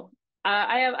 So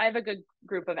I have a good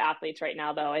group of athletes right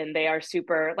now though, and they are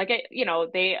super like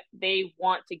they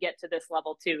want to get to this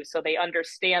level too. So they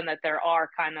understand that there are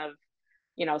kind of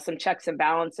some checks and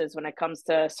balances when it comes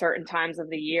to certain times of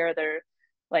the year. They're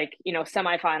like,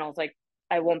 semifinals, like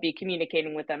I won't be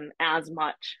communicating with them as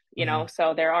much, Hmm.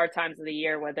 so there are times of the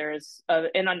year where there's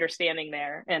an understanding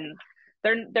there and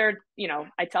they're,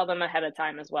 I tell them ahead of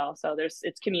time as well. So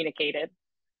it's communicated.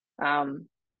 Um,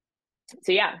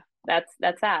 so yeah, that's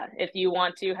that. If you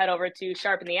want to head over to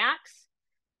Sharpen the Axe,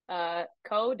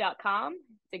 co.com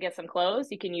to get some clothes,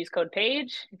 you can use code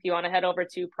Paige. If you want to head over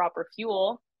to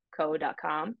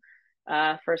properfuel.co.com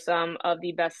for some of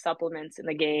the best supplements in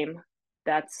the game,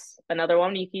 that's another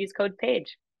one. You can use code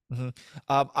Paige. Hmm.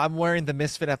 I'm wearing the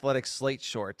Misfit Athletics slate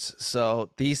shorts, so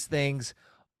these things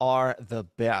are the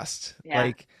best. Yeah,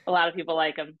 Like, a lot of people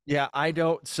like them. yeah, I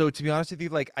don't. So to be honest with you,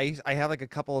 like I have like a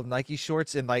couple of Nike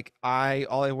shorts, and like I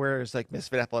all I wear is like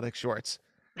Misfit Athletic shorts.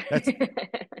 That's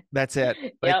that's it.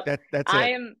 Like Yep. that's I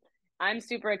it. am I'm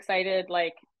super excited.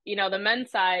 Like, the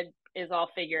men's side is all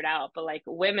figured out, but like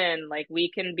women, like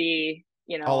we can be,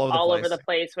 All over the all over the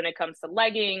place. place when it comes to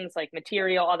leggings, like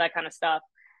material, all that kind of stuff.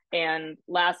 And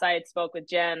last I had spoke with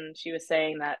Jen, she was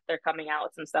saying that they're coming out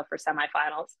with some stuff for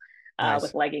semifinals, with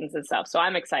Nice. leggings and stuff. So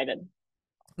I'm excited.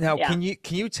 Now, Yeah. can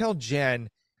you tell Jen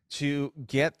to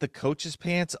get the coach's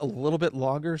pants a little bit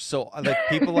longer so like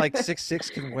people like 6'6"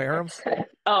 can wear them?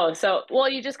 Oh, so well,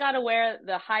 you just got to wear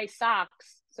the high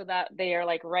socks so that they are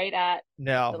like right at the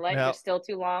No, leg. They're no, still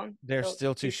too long, they're still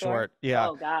still too too short. short. Yeah.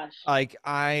 Oh gosh. Like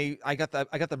I got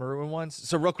the maroon ones.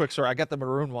 So real quick, sorry, I got the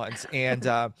maroon ones and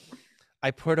I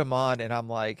put them on and I'm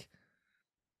like,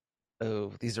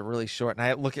 oh, these are really short. And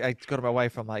I go to my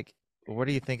wife, I'm like, what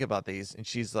do you think about these? And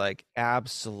she's like,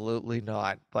 absolutely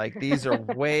not. Like these are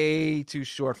way too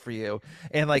short for you.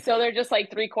 And like So they're just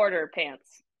like 3/4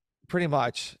 pants. pretty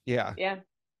much, yeah. Yeah.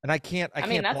 And I I mean, can't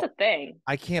that's pull a thing.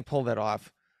 I can't pull that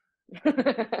off. All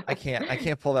I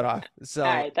can't pull that off. So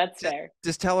right, that's just fair.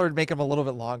 just tell her to make them a little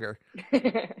bit longer.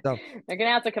 So They're gonna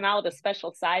have to come out with a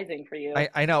special sizing for you.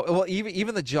 I know. Well,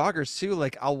 even the joggers too.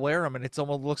 Like I'll wear them and it's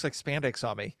almost looks like spandex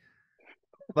on me.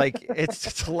 Like it's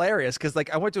just hilarious because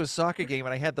like I went to a soccer game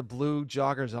and I had the blue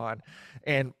joggers on,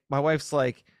 and my wife's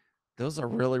like, "Those are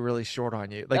really really short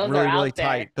on you. Like Those are really out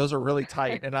tight. there. Those are really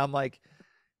tight." And I'm like,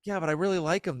 "Yeah, but I really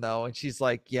like them though." And she's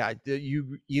like, "Yeah,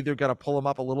 you either got to pull them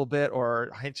up a little bit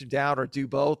or hinge them down or do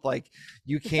both. Like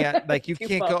you Do can't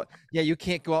both. go. Yeah, you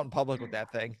can't go out in public with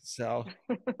that thing." So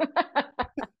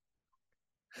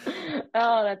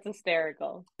Oh, that's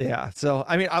hysterical. yeah. So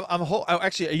I mean,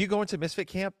 actually, are you going to Misfit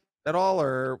Camp at all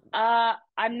or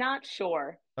I'm not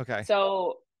sure. okay?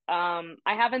 So, I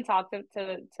haven't talked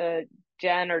to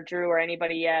Jen or Drew or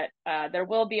anybody yet. There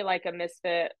will be like a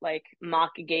Misfit like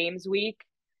mock games week,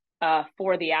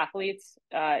 for the athletes,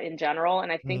 in general,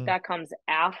 and I think Mm, that comes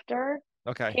after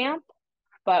okay. camp.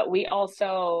 But we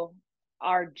also,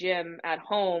 our gym at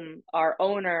home, our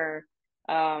owner,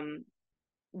 um,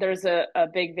 there's a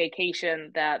big vacation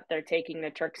that they're taking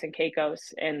to Turks and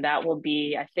Caicos, and that will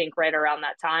be, I think, right around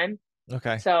that time.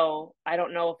 Okay. So I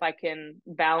don't know if I can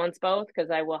balance both because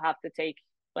I will have to take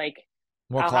like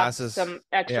More I'll have classes. some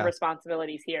extra Yeah.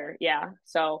 responsibilities here. Yeah.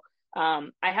 So I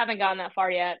haven't gotten that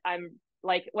far yet. I'm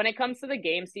like when it comes to the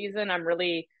game season, I'm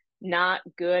really not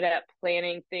good at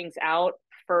planning things out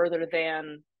further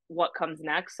than what comes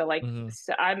next. So like Hmm.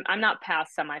 I'm not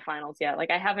past semifinals yet.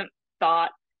 Like I haven't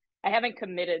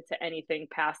committed to anything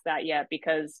past that yet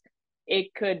because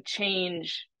it could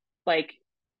change like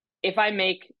if I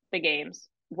make the games,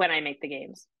 when I make the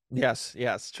games. Yes.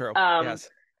 Yes. True. Um, Yes.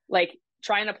 like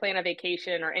trying to plan a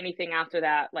vacation or anything after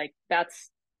that, like that's,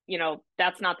 you know,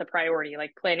 that's not the priority.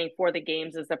 Like planning for the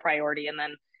games is the priority. And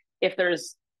then if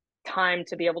there's time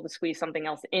to be able to squeeze something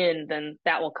else in, then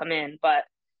that will come in. But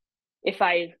if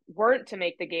I weren't to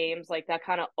make the games, like that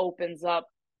kind of opens up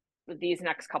these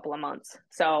next couple of months.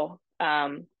 So,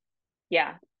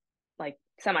 yeah, like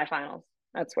semifinals.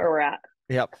 That's where we're at.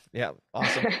 Yep. Yep.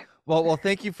 Awesome. Well,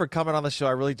 thank you for coming on the show.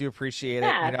 I really do appreciate it.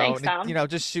 Yeah, thanks, You Tom. know,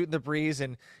 just shooting the breeze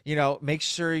and, make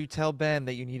sure you tell Ben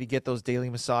that you need to get those daily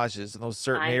massages and those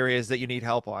certain I areas that you need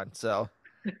help on. So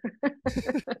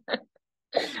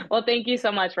Well, thank you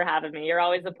so much for having me. You're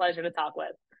always a pleasure to talk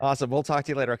with. awesome. We'll talk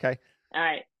to you later. Okay. All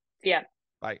right. See ya.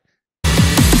 Bye.